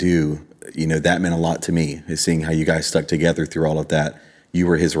way I do, that meant a lot to me, is seeing how you guys stuck together through all of that. You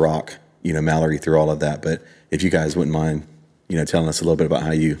were his rock, Mallory, through all of that. But if you guys wouldn't mind, telling us a little bit about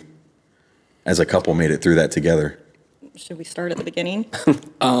how you, as a couple, made it through that together. Should we start at the beginning?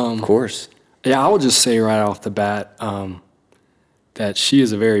 Of course. Yeah, I will just say right off the bat that she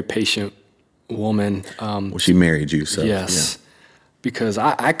is a very patient woman. Well, she married you, so Yes, because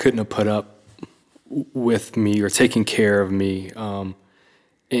I couldn't have put up with me or taken care of me,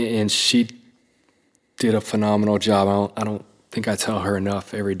 and she did a phenomenal job. I don't think I tell her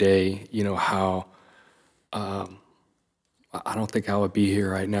enough every day. How I don't think I would be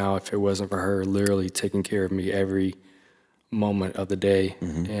here right now if it wasn't for her literally taking care of me every moment of the day.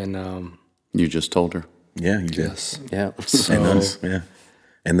 And You just told her. Yeah, you did. yes, Yeah. And us, yeah.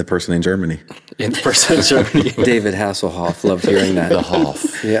 And the person in Germany. in person Germany. David Hasselhoff. Loved hearing that. The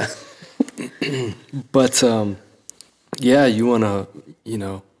Hoff. Yeah. But yeah, you want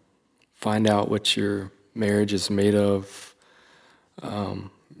to, find out what your marriage is made of,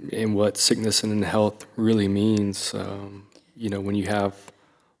 and what sickness and health really means. When you have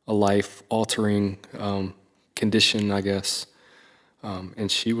a life-altering condition, I guess. And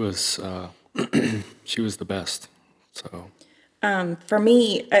she was the best. So For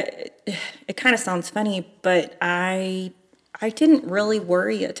me, it kind of sounds funny, but I didn't really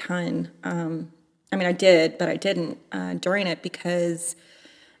worry a ton. I did, but I didn't during it because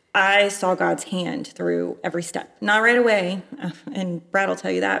I saw God's hand through every step. Not right away, and Brad will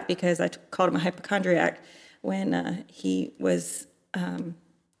tell you that because I called him a hypochondriac when he was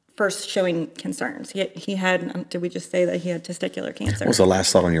first showing concerns. He had, did we just say that he had testicular cancer? What's the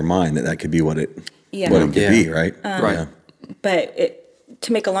last thought on your mind that could be what it Yeah. could be, right? Right. But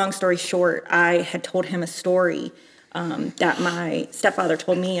to make a long story short, I had told him a story that my stepfather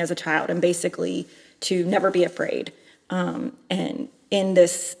told me as a child, and basically to never be afraid. And in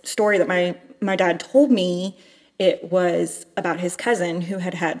this story that my dad told me, it was about his cousin who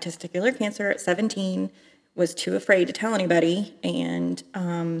had testicular cancer at 17, was too afraid to tell anybody, and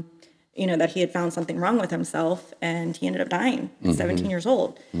that he had found something wrong with himself, and he ended up dying at 17 years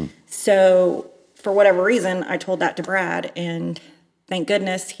old. So for whatever reason, I told that to Brad, and thank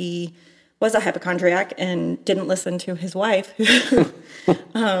goodness he was a hypochondriac and didn't listen to his wife, who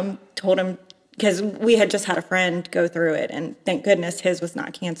told him, because we had just had a friend go through it, and thank goodness his was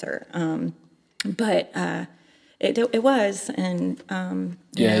not cancer. But it was, and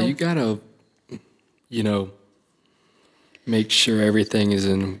you gotta, make sure everything is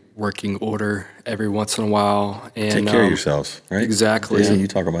in working order every once in a while, and Take care of yourselves, right? Exactly. Yeah, you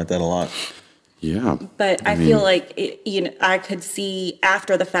talk about that a lot. Yeah. But I feel like I could see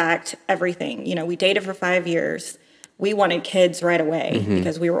after the fact everything. We dated for 5 years. We wanted kids right away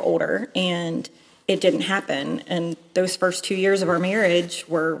because we were older, and it didn't happen. And those first 2 years of our marriage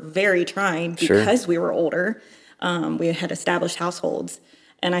were very trying because we were older. We had established households,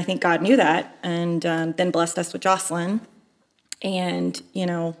 and I think God knew that, and then blessed us with Jocelyn. And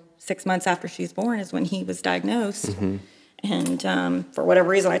 6 months after she's born is when he was diagnosed. And for whatever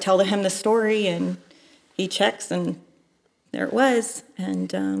reason, I tell him the story, and he checks, and there it was.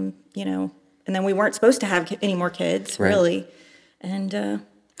 And and then we weren't supposed to have any more kids, really. And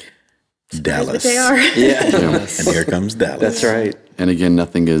Dallas. but they are. And here comes Dallas. That's right. And again,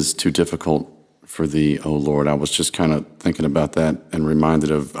 nothing is too difficult for thee, O Lord. I was just kind of thinking about that and reminded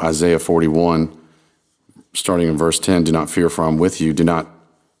of Isaiah 41, starting in verse 10. Do not fear, for I am with you. Do not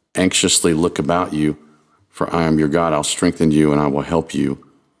anxiously look about you, for I am your God. I'll strengthen you, and I will help you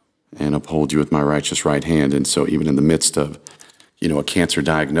and uphold you with my righteous right hand. And so even in the midst of, a cancer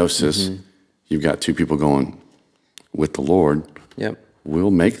diagnosis, you've got two people going, with the Lord,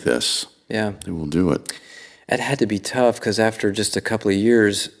 we'll make this. Yeah. And we'll do it. It had to be tough because after just a couple of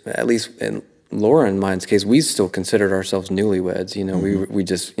years, at least in Laura and mine's case, we still considered ourselves newlyweds. We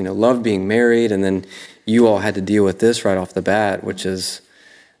just, loved being married, and then you all had to deal with this right off the bat, which is,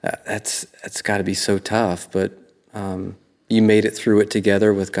 that's got to be so tough. But you made it through it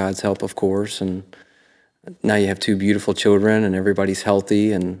together with God's help, of course, and now you have two beautiful children, and everybody's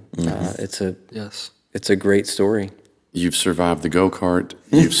healthy, and it's a great story. You've survived the go-kart.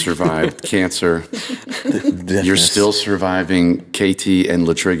 You've survived cancer. You're still surviving KT and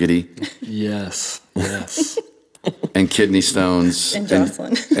latrigity. Yes. And kidney stones. And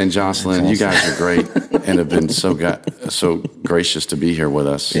Jocelyn. And Jocelyn. You guys are great and have been so gracious to be here with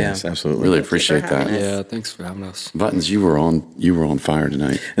us. Yes, absolutely. Really appreciate that. having us. Yeah, thanks for having us. Buttons, you were on fire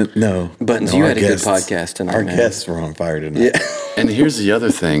tonight. No. Buttons, no, you our had a good guests- podcast tonight, Our man. guests were on fire tonight. And here's the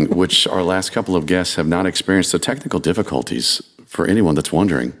other thing, which our last couple of guests have not experienced, the technical difficulties for anyone that's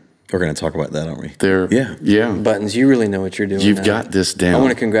wondering. We're going to talk about that, aren't we? Yeah. Buttons, you really know what you're doing. You've now. got this down. I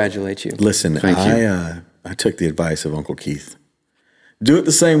want to congratulate you. Listen, Thank you. I took the advice of Uncle Keith. Do it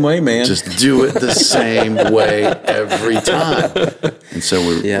the same way, man. Just do it the same way every time. And so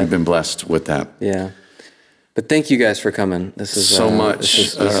we've been blessed with that. Yeah. But thank you guys for coming. This is So much.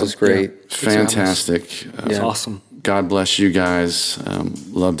 This is great. Fantastic. It's awesome. God bless you guys.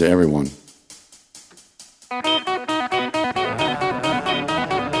 Love to everyone.